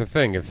 Well, here's the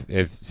thing: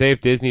 if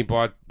Disney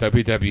bought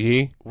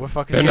WWE,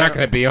 they're not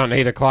going to be on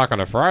 8 o'clock on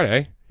a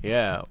Friday.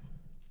 Yeah.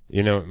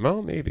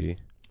 Well, maybe.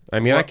 I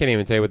mean, I can't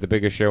even tell you what the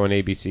biggest show on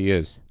ABC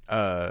is.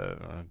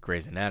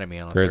 Grey's Anatomy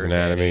on Grey's Thursday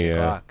Anatomy, at 8 yeah.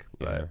 o'clock.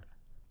 But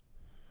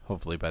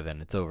hopefully by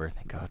then it's over.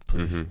 Thank God,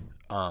 please.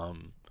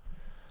 Mm-hmm.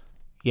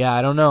 Yeah,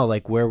 I don't know.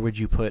 Like, where would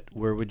you put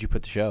the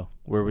show?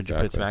 Where would you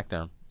put Exactly.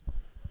 SmackDown?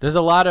 There's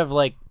a lot of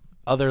like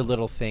other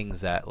little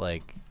things that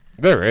like.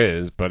 There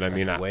is, but I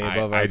mean, way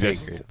above our I pay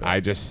just, grade,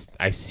 but-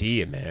 I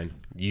see it, man.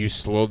 You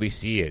slowly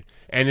see it,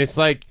 and it's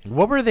like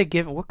What were they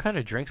giving? What kind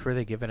of drinks were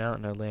they giving out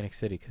in Atlantic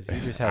City? Because you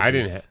just had I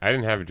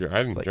didn't have a drink.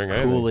 I didn't like drink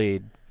anything.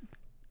 Kool-Aid.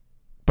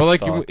 But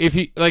like, thoughts. if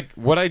you like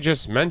what I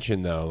just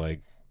mentioned, though,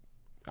 like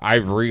I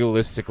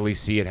realistically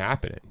see it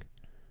happening.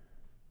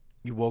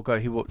 You woke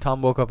up.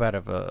 Tom woke up out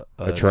of a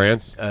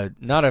trance?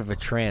 not of a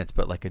trance,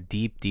 but like a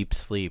deep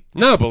sleep.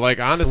 No, but like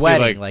honestly,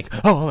 Sweating, like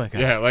oh my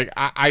god. yeah,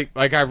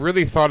 like I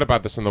really thought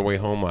about this on the way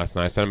home last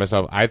night. I said to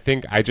myself, I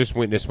think I just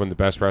witnessed one of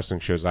the best wrestling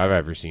shows I've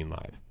ever seen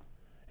live.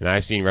 And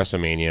I've seen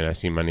WrestleMania and I've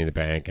seen Money in the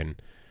Bank, and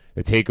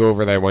the takeover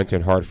that I went to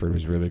in Hartford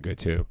was really good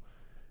too.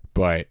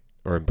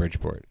 Or in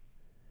Bridgeport.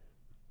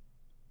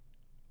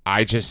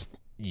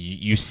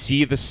 You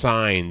see the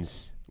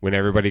signs when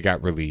everybody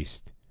got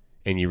released,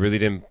 and you really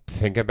didn't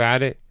think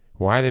about it.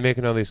 Why are they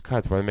making all these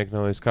cuts?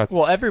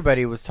 Well,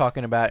 everybody was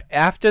talking about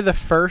after the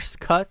first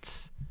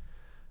cuts.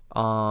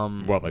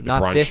 What, like the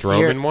not Braun this Strowman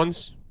year,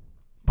 ones?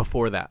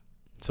 before that.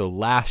 So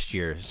last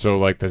year's. So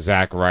like the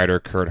Zack Ryder,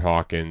 Kurt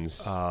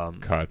Hawkins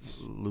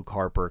cuts. Luke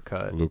Harper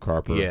cut. Luke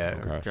Harper.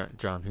 Yeah. Okay.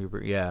 John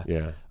Huber. Yeah.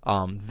 Yeah.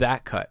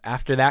 That cut.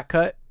 After that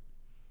cut,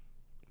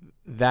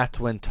 that's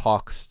when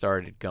talks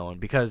started going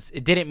because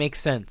it didn't make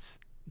sense.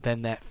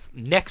 Then that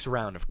next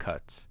round of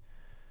cuts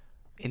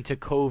into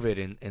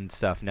COVID and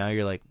stuff. Now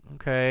you're like,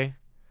 okay,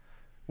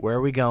 where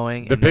are we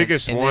going? The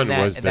biggest one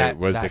was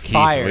the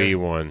fire, Keith Lee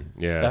one.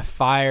 Yeah. That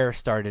fire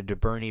started to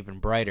burn even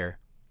brighter.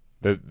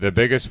 The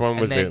biggest one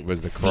was And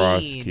then the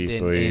Cross, Fiend Keith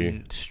and, Lee.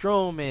 and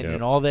Strowman Yep.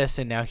 and all this,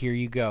 and now here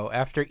you go.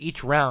 After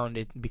each round,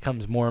 it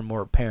becomes more and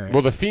more apparent.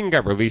 Well, the Fiend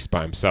got released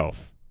by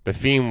himself. The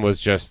Fiend was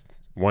just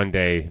one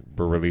day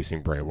we're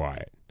releasing Bray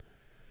Wyatt.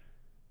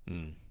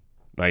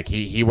 Like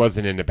he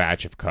wasn't in a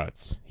batch of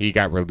cuts. He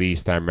got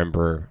released, I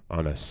remember,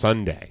 on a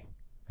Sunday.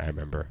 I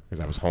remember because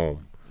I was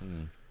home.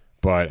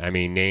 But I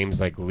mean,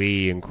 names like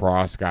Lee and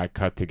Cross got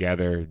cut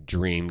together.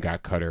 Dream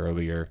got cut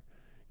earlier.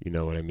 You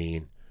know what I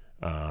mean?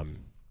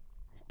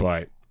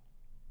 But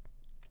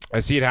I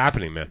see it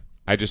happening, man.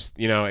 I just,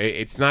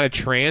 it's not a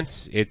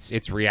trance.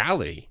 It's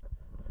reality.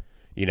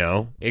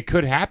 It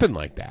could happen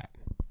like that.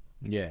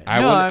 yeah,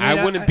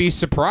 I wouldn't be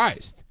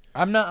surprised.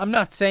 I'm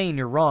not saying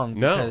you're wrong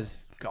No.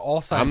 because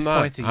all signs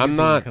point to you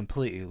being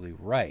completely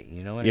right.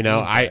 You know what I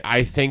mean?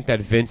 I think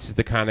that Vince is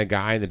the kind of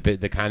guy,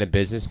 the kind of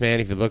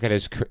businessman. If you look at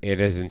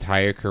his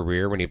entire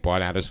career, when he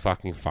bought out his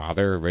fucking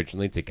father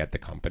originally to get the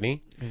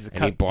company, he's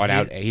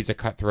a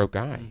cutthroat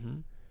guy. Mm-hmm.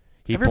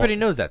 Everybody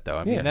knows that, though.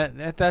 I mean,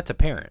 that's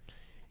apparent.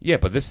 Yeah,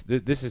 but this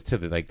is to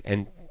the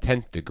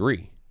 10th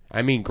degree.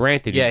 I mean,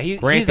 granted, yeah,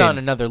 he's on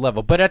another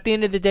level. But at the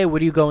end of the day, what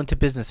do you go into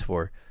business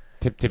for?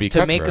 To be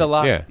to make a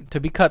lot, yeah.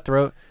 to be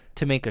cutthroat,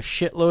 to make a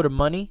shitload of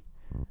money,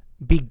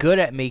 be good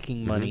at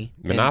making money.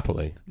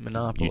 Monopoly.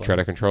 Monopoly. You try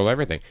to control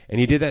everything. And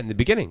he did that in the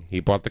beginning.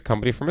 He bought the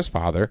company from his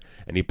father,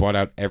 and he bought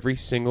out every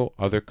single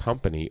other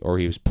company, or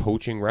he was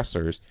poaching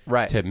wrestlers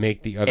to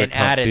make the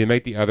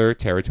other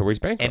territories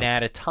bankrupt. And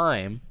at a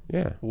time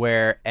yeah.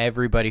 where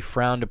everybody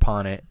frowned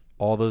upon it,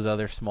 all those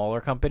other smaller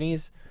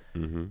companies,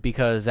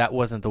 because that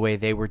wasn't the way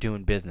they were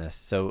doing business.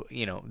 So,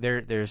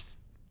 there's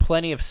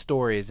plenty of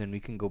stories, and we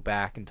can go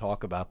back and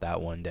talk about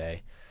that one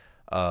day,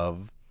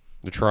 of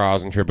the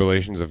trials and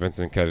tribulations of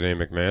Vincent Kennedy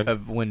McMahon.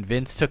 Of when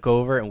Vince took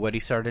over and what he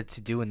started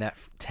to do in that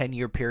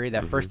 10-year period,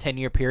 that first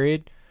 10-year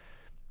period,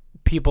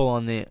 people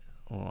on I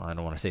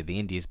don't want to say the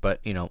indies, but,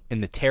 in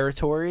the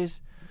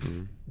territories,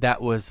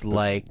 that was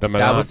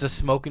that was the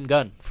smoking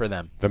gun for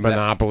them. The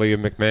monopoly of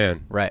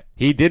McMahon. Right.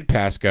 He did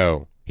pass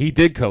go. He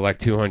did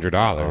collect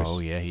 $200. Oh,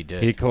 yeah, he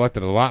did. He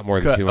collected a lot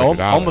more than $200.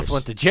 Almost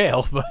went to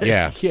jail, but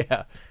yeah.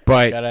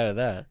 But got out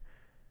of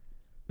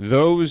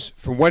that.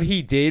 For what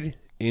he did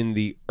in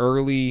the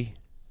early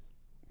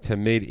to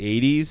mid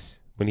 80s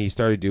when he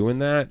started doing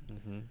that,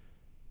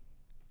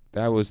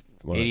 that was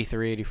what?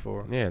 83,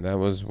 84. Yeah, that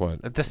was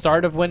what? At the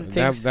start of when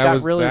things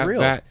got really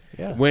real.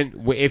 Yeah.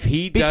 If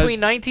he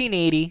between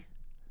 1980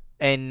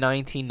 and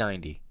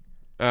 1990.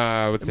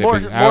 I would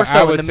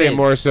say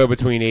more so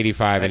between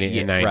 85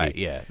 and 90. Right,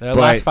 yeah. The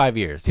last 5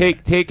 years.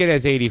 Take it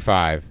as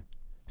 85.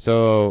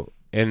 So,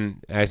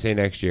 and I say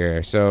next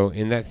year. So,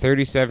 in that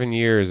 37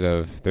 years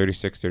of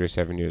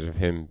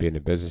him being a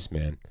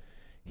businessman,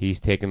 he's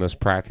taken those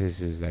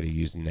practices that he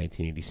used in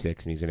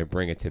 1986 and he's going to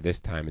bring it to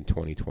this time in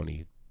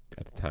 2020,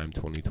 at the time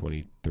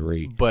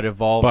 2023. But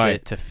evolved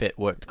it to fit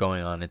what's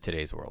going on in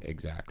today's world.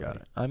 Exactly. Got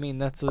it. I mean,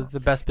 that's what the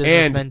best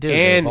businessmen do.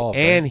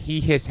 And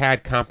he has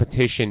had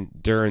competition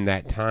during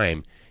that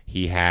time.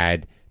 He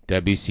had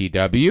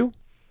WCW,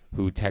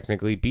 who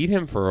technically beat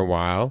him for a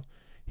while.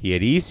 He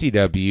had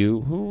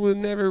ECW, who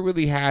never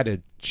really had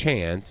a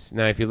chance.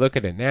 Now, if you look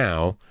at it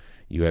now,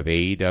 you have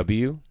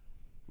AEW,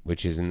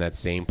 which is in that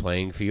same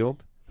playing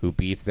field, who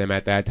beats them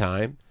at that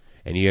time.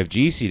 And you have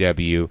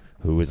GCW,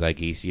 who was like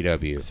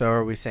ECW. So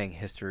are we saying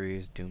history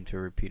is doomed to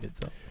repeat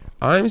itself?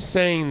 I'm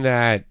saying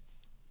that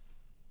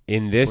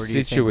in this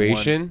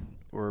situation,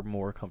 or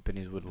more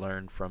companies would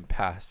learn from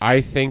past.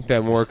 I think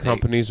that more mistakes.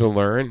 companies will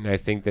learn, and I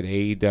think that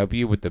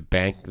AEW with the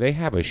bank, they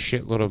have a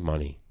shitload of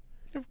money.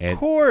 Of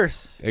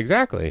course.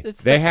 Exactly.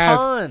 It's they the have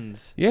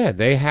cons. Yeah,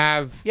 they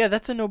have Yeah,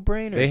 that's a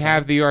no-brainer. they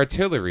have the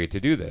artillery to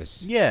do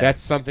this. Yeah. That's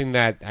something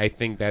that I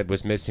think that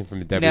was missing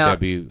from the Now,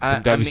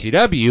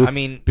 WCW. I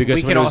mean, because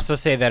we when can it was- also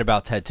say that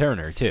about Ted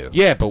Turner too.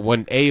 Yeah, but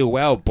when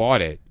AOL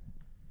bought it,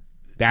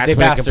 that's They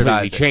when it completely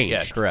bastardized it. changed.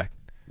 Yeah, correct.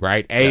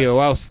 Right?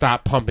 AOL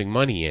stopped pumping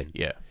money in.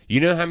 Yeah.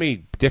 You know how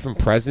many different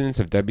presidents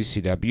of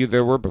WCW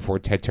there were before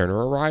Ted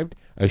Turner arrived?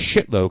 A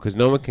shitload, because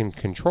no one can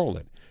control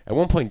it. At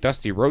one point,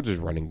 Dusty Rhodes was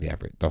running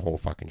the whole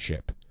fucking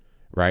ship.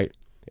 Right?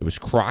 It was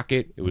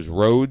Crockett. It was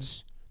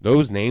Rhodes.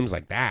 Those names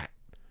like that.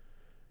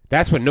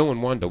 That's when no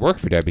one wanted to work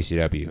for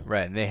WCW.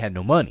 Right, and they had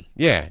no money.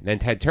 Yeah. And then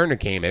Ted Turner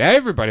came, and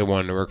everybody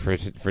wanted to work for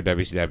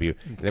WCW.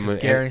 And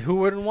then Who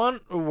wouldn't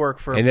want to work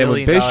for a and then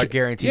when $1 billion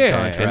guaranteed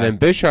contract? and then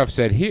Bischoff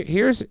said,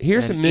 here's And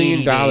 $1 million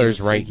 80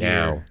 days right a year.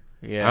 now.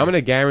 Yeah. I'm going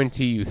to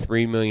guarantee you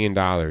 $3 million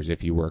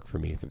if you work for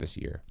me for this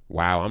year.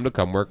 Wow, I'm going to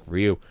come work for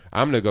you.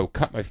 I'm going to go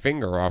cut my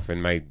finger off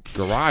in my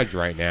garage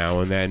right now,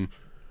 and then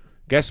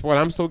guess what?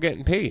 I'm still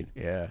getting paid.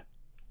 Yeah.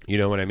 You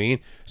know what I mean?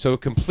 So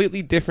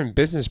completely different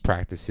business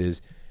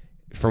practices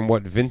from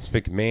what Vince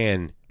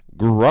McMahon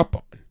grew up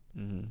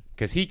on.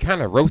 Because he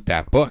kind of wrote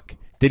that book.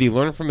 Did he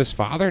learn from his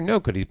father? No,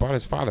 because he bought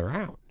his father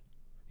out.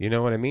 You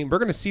know what I mean? We're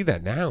going to see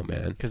that now,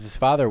 man. Because his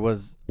father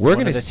was We're one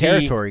going of to the see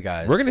territory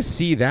guys. We're going to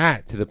see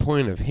that to the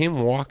point of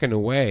him walking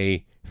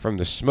away from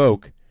the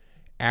smoke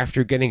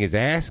after getting his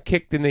ass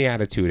kicked in the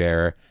Attitude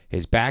Era,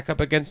 his back up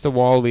against the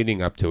wall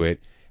leading up to it,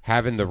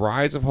 having the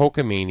rise of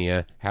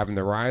Hulkamania, having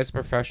the rise of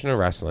professional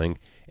wrestling,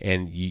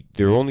 and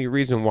the only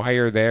reason why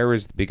you're there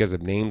is because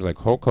of names like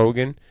Hulk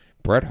Hogan,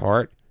 Bret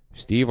Hart,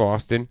 Steve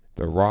Austin,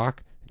 The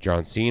Rock,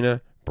 John Cena,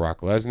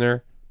 Brock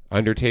Lesnar,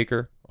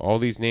 Undertaker, all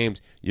these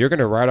names. You're going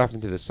to ride off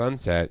into the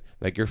sunset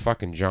like you're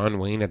fucking John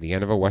Wayne at the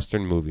end of a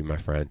Western movie, my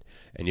friend.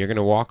 And you're going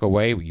to walk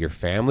away with your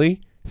family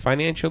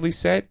financially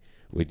set,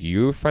 with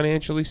you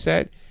financially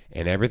set,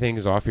 and everything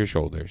is off your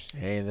shoulders.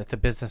 Hey, that's a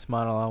business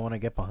model I want to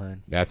get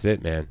behind. That's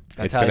it, man.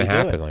 That's It's how going to you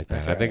do happen it. like that.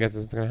 That's I think right.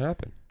 it's going to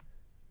happen.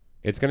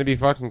 It's going to be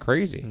fucking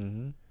crazy.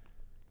 Mm-hmm.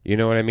 You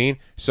know what I mean?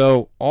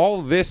 So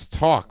all this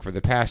talk for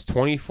the past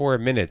 24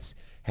 minutes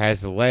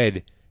has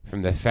led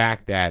from the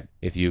fact that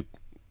if you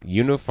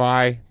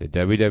unify the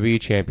WWE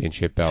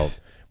Championship belt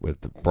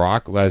with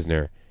Brock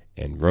Lesnar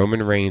and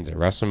Roman Reigns at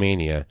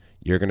WrestleMania,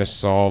 you're going to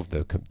solve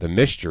the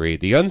mystery,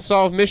 the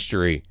unsolved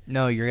mystery.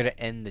 No, you're going to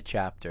end the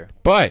chapter.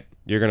 But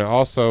you're going to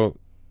also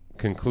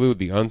conclude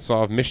the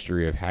unsolved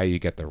mystery of how you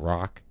get The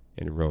Rock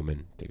and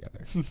Roman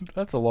together.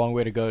 That's a long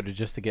way to go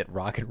to get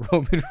Rock and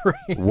Roman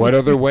Reigns. What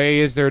other way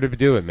is there to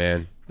do it,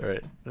 man?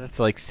 Right. That's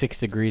like 6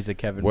 degrees of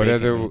Kevin What Bacon.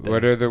 other right there.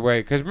 what other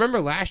way? Because remember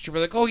last year we're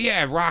like, oh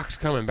yeah, Rock's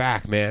coming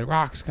back, man.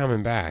 Rock's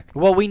coming back.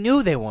 Well, we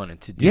knew they wanted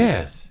to do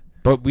Yeah. this.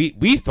 But we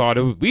thought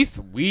it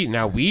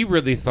we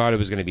really thought it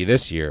was going to be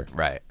this year.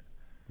 Right.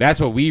 That's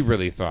what we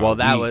really thought. Well,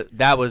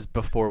 that was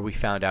before we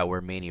found out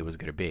where Mania was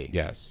going to be.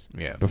 yes.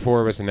 Yeah.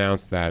 Before it was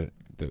announced that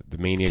the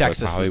Mania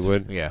Texas goes was-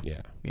 Hollywood. yeah.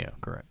 Yeah. Yeah,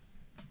 correct.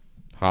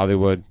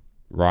 Hollywood,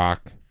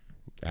 Rock,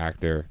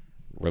 actor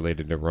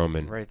related to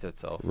Roman. Writes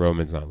itself.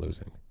 Roman's not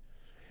losing.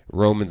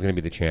 Roman's going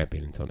to be the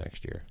champion until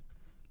next year.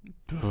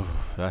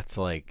 That's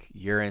like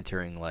you're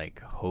entering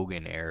like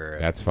Hogan era.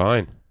 That's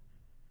fine.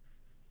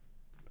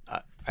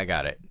 I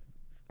got it.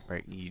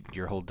 Right,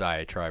 your whole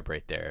diatribe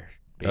right there.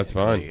 That's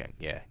basically. fine.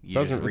 Yeah, you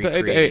Doesn't just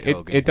recreated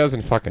Hogan. it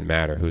doesn't fucking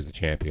matter who's the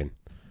champion.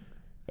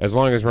 As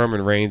long as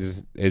Roman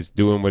Reigns is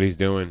doing what he's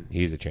doing,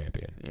 he's a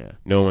champion. Yeah.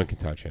 No one can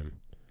touch him.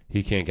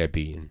 He can't get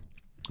beaten.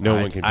 No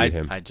one can beat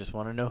him. I just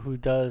want to know who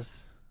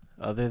does,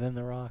 other than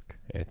The Rock.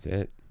 That's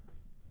it.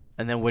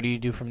 And then what do you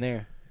do from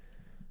there?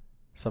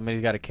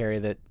 Somebody's got to carry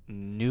that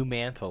new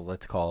mantle.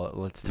 Let's call it.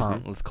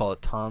 Let's call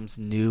it Tom's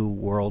new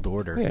world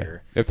order Yeah.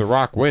 here. If The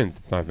Rock wins,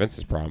 it's not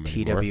Vince's problem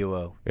anymore.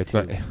 TWO. It's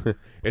not.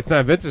 It's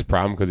not Vince's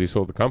problem because he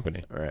sold the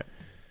company. Right.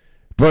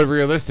 But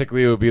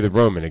realistically, it would be the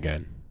Roman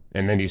again,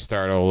 and then you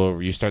start all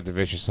over. You start the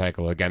vicious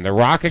cycle again. The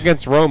Rock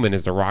against Roman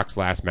is The Rock's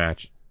last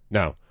match.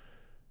 No,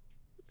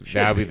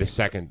 that'll be the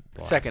second.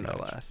 Second match.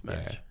 to last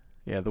match.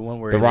 Yeah. Yeah, the one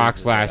where The he Rock's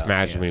loses the last belt,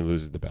 match yeah. when he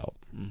loses the belt.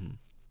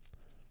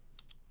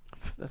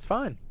 That's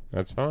fine.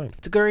 That's fine.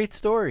 It's a great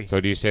story.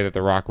 So do you say that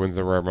The Rock wins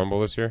the Royal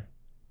Rumble this year?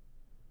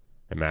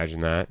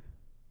 Imagine that.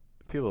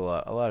 A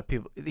lot of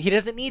people. He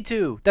doesn't need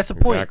to. That's the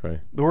point. Exactly.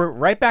 We're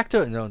right back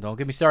to it. No, don't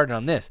get me started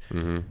on this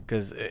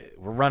because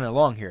we're running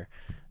along here.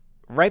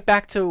 Right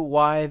back to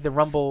why the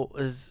Rumble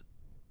is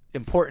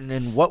important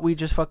and what we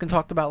just fucking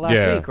talked about last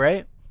Yeah. week,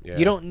 right? Yeah.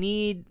 You don't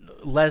need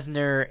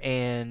Lesnar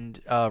and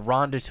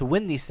Ronda to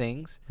win these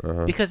things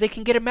because they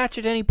can get a match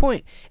at any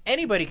point.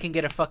 Anybody can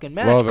get a fucking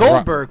match. Well,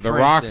 Goldberg, the for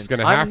Rock's instance.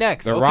 gonna I'm have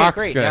next. The Okay, Rock's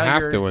great. gonna Now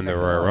have you're to win the next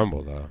in Royal line.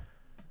 Rumble though.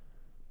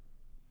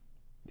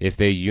 If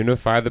they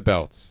unify the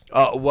belts,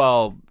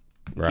 Well,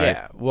 right?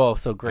 yeah. Well,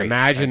 so great.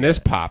 Imagine this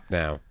pop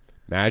now.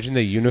 Imagine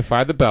they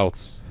unify the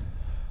belts.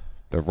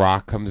 The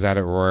Rock comes out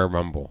at Royal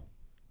Rumble.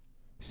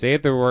 Say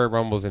if the Royal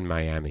Rumble's in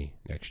Miami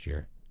next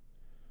year.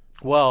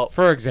 Well,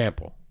 For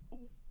example.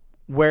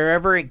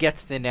 wherever it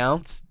gets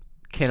announced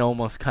can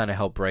almost kind of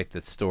help write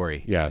the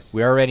story. Yes.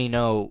 We already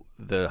know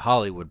the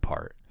Hollywood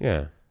part.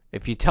 Yeah.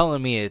 If you're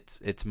telling me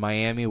it's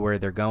Miami where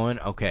they're going,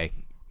 okay,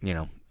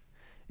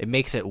 it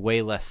makes it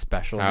way less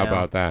special. How now.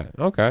 about that?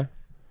 Okay.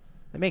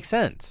 It makes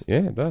sense.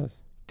 Yeah, it does.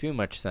 Too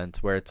much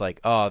sense. Where it's like,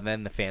 oh,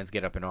 then the fans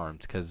get up in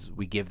arms because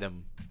we give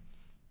them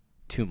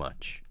too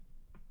much.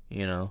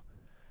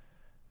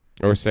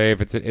 Or say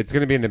if it's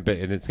going to be in the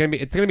bit, it's going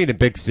to be in a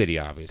big city,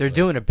 obviously. They're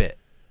doing a bit.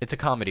 It's a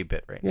comedy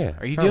bit, right? Yeah.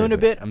 Are you doing a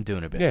bit? I'm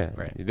doing a bit. Yeah.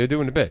 Right. They're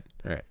doing a bit.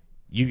 Right.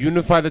 You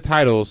unify the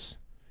titles.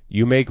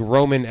 You make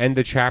Roman end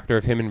the chapter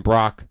of him and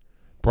Brock.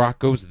 Brock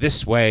goes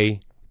this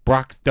way.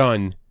 Brock's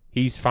done.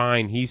 He's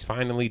fine. He's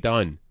finally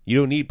done. You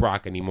don't need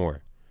Brock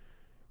anymore.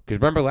 Because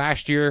remember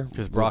last year?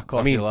 Because Brock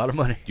cost you a lot of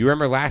money. Do you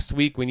remember last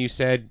week when you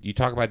said, you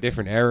talk about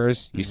different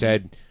eras? You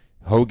said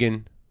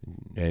Hogan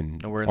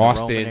and we're in the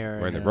Austin. Roman era,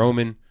 we're in the yeah.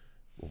 Roman.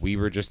 We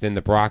were just in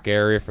the Brock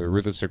area for the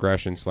ruthless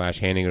aggression /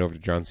 handing it over to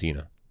John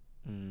Cena.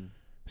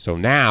 So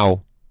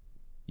now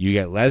you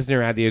get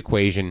Lesnar out of the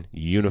equation,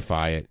 you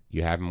unify it,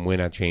 you have him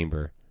win at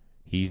Chamber.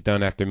 He's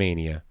done after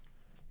Mania.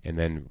 And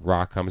then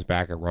Rock comes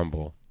back at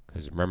Rumble.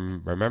 Because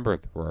remember,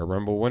 where a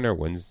Rumble winner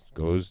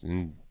goes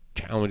and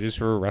challenges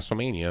for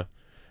WrestleMania.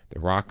 The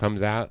Rock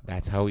comes out.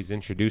 That's how he's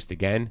introduced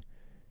again.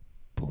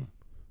 Boom.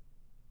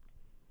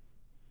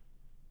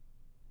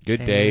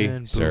 Good day,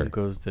 And sir. boom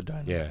goes the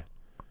dynamite. Yeah.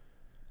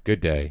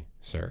 Good day,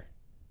 sir.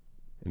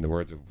 In the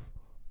words of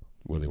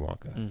Willy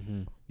Wonka.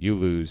 Mm-hmm. You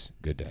lose,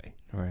 good day.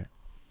 Right.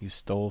 You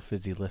stole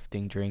fizzy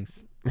lifting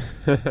drinks.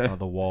 All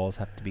the walls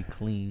have to be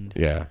cleaned.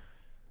 Yeah.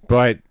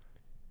 But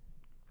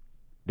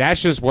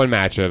that's just one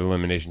match at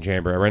Elimination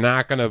Chamber. We're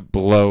not going to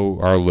blow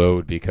our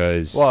load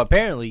because... Well,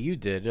 apparently you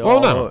did.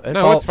 Well, no.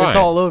 It's fine. It's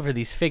all over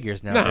these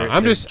figures now. No, They're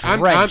I'm just giving.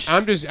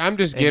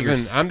 your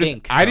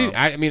stink, I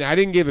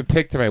didn't give a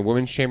pick to my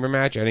women's chamber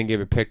match. I didn't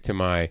give a pick to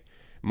my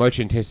much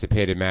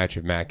anticipated match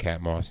of Matt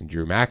Cat Moss and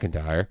Drew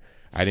McIntyre.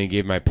 I didn't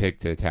give my pick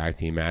to the tag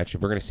team match.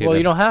 We're gonna save. Well, that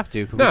you don't have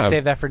to. No. We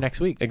save that for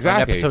next week.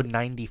 Exactly. On episode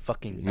 90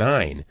 fucking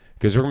 9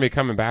 because we're gonna be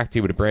coming back to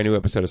you with a brand new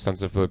episode of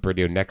Sunset Flip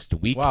Radio next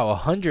week. Wow,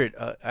 100.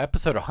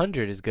 Episode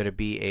 100 is going to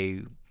be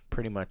a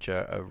pretty much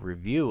a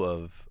review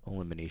of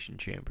Elimination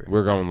Chamber.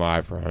 We're going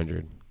live for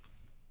 100.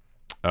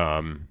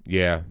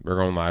 Yeah, we're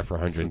going live for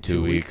 100 in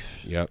 2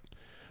 weeks. Yep.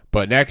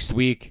 But next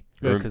week,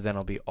 Good, because then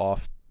I'll be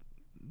off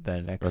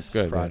the next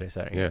Friday,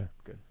 Saturday. Yeah.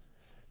 Good.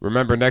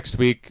 Remember, next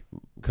week,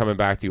 coming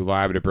back to you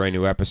live with a brand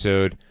new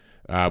episode.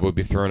 We'll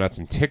be throwing out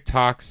some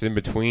TikToks in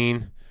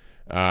between.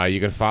 You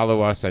can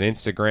follow us on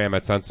Instagram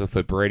at Sunset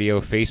Flip Radio,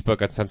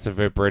 Facebook at Sunset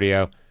Flip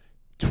Radio,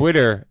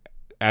 Twitter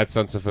at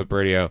Sunset Flip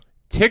Radio,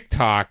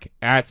 TikTok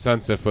at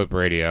Sunset Flip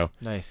Radio.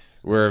 Nice.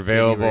 We're Just that you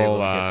were available. able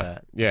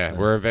to get that.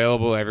 We're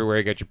available everywhere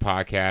you get your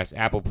podcasts: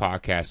 Apple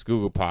Podcasts,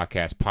 Google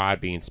Podcasts,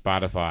 Podbean,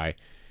 Spotify,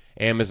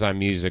 Amazon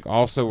Music.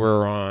 Also,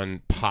 we're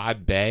on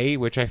Podbay,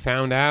 which I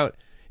found out.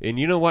 And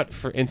you know what?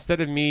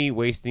 Instead of me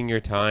wasting your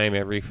time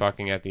every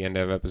fucking at the end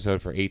of episode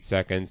for 8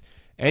 seconds,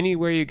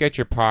 anywhere you get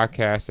your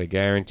podcast, I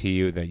guarantee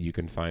you that you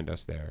can find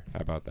us there. How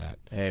about that?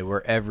 Hey,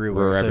 we're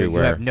everywhere. We're so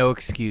everywhere. You have no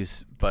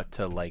excuse but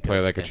to Play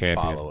us like a and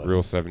champion. follow us.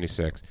 Rule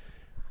 76.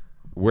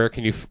 Where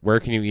can you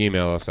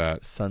email us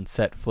at?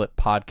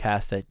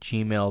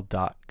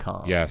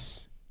 sunsetflippodcast@gmail.com.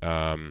 Yes.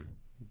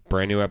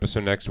 Brand new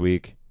episode next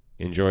week.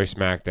 Enjoy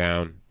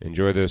SmackDown.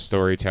 Enjoy the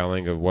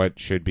storytelling of what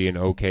should be an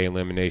okay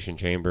Elimination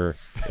Chamber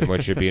and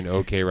what should be an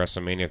okay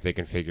WrestleMania if they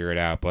can figure it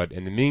out. But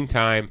in the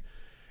meantime,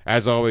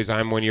 as always,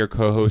 I'm one of your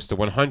co-hosts, the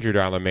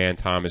 $100 man,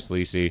 Thomas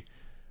Lisi.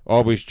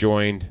 Always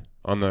joined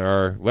on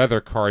our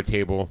leather card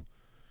table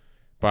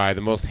by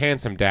the most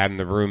handsome dad in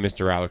the room,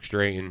 Mr. Alex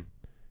Drayton.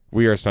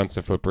 We are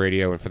Sunset Flip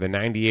Radio, and for the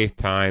 98th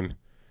time,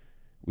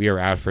 we are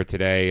out for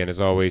today. And as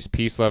always,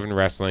 peace, love, and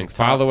wrestling.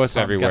 Follow us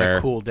Tom's everywhere.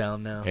 Gotta cool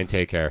down now. And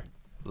take care.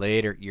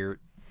 Later. You're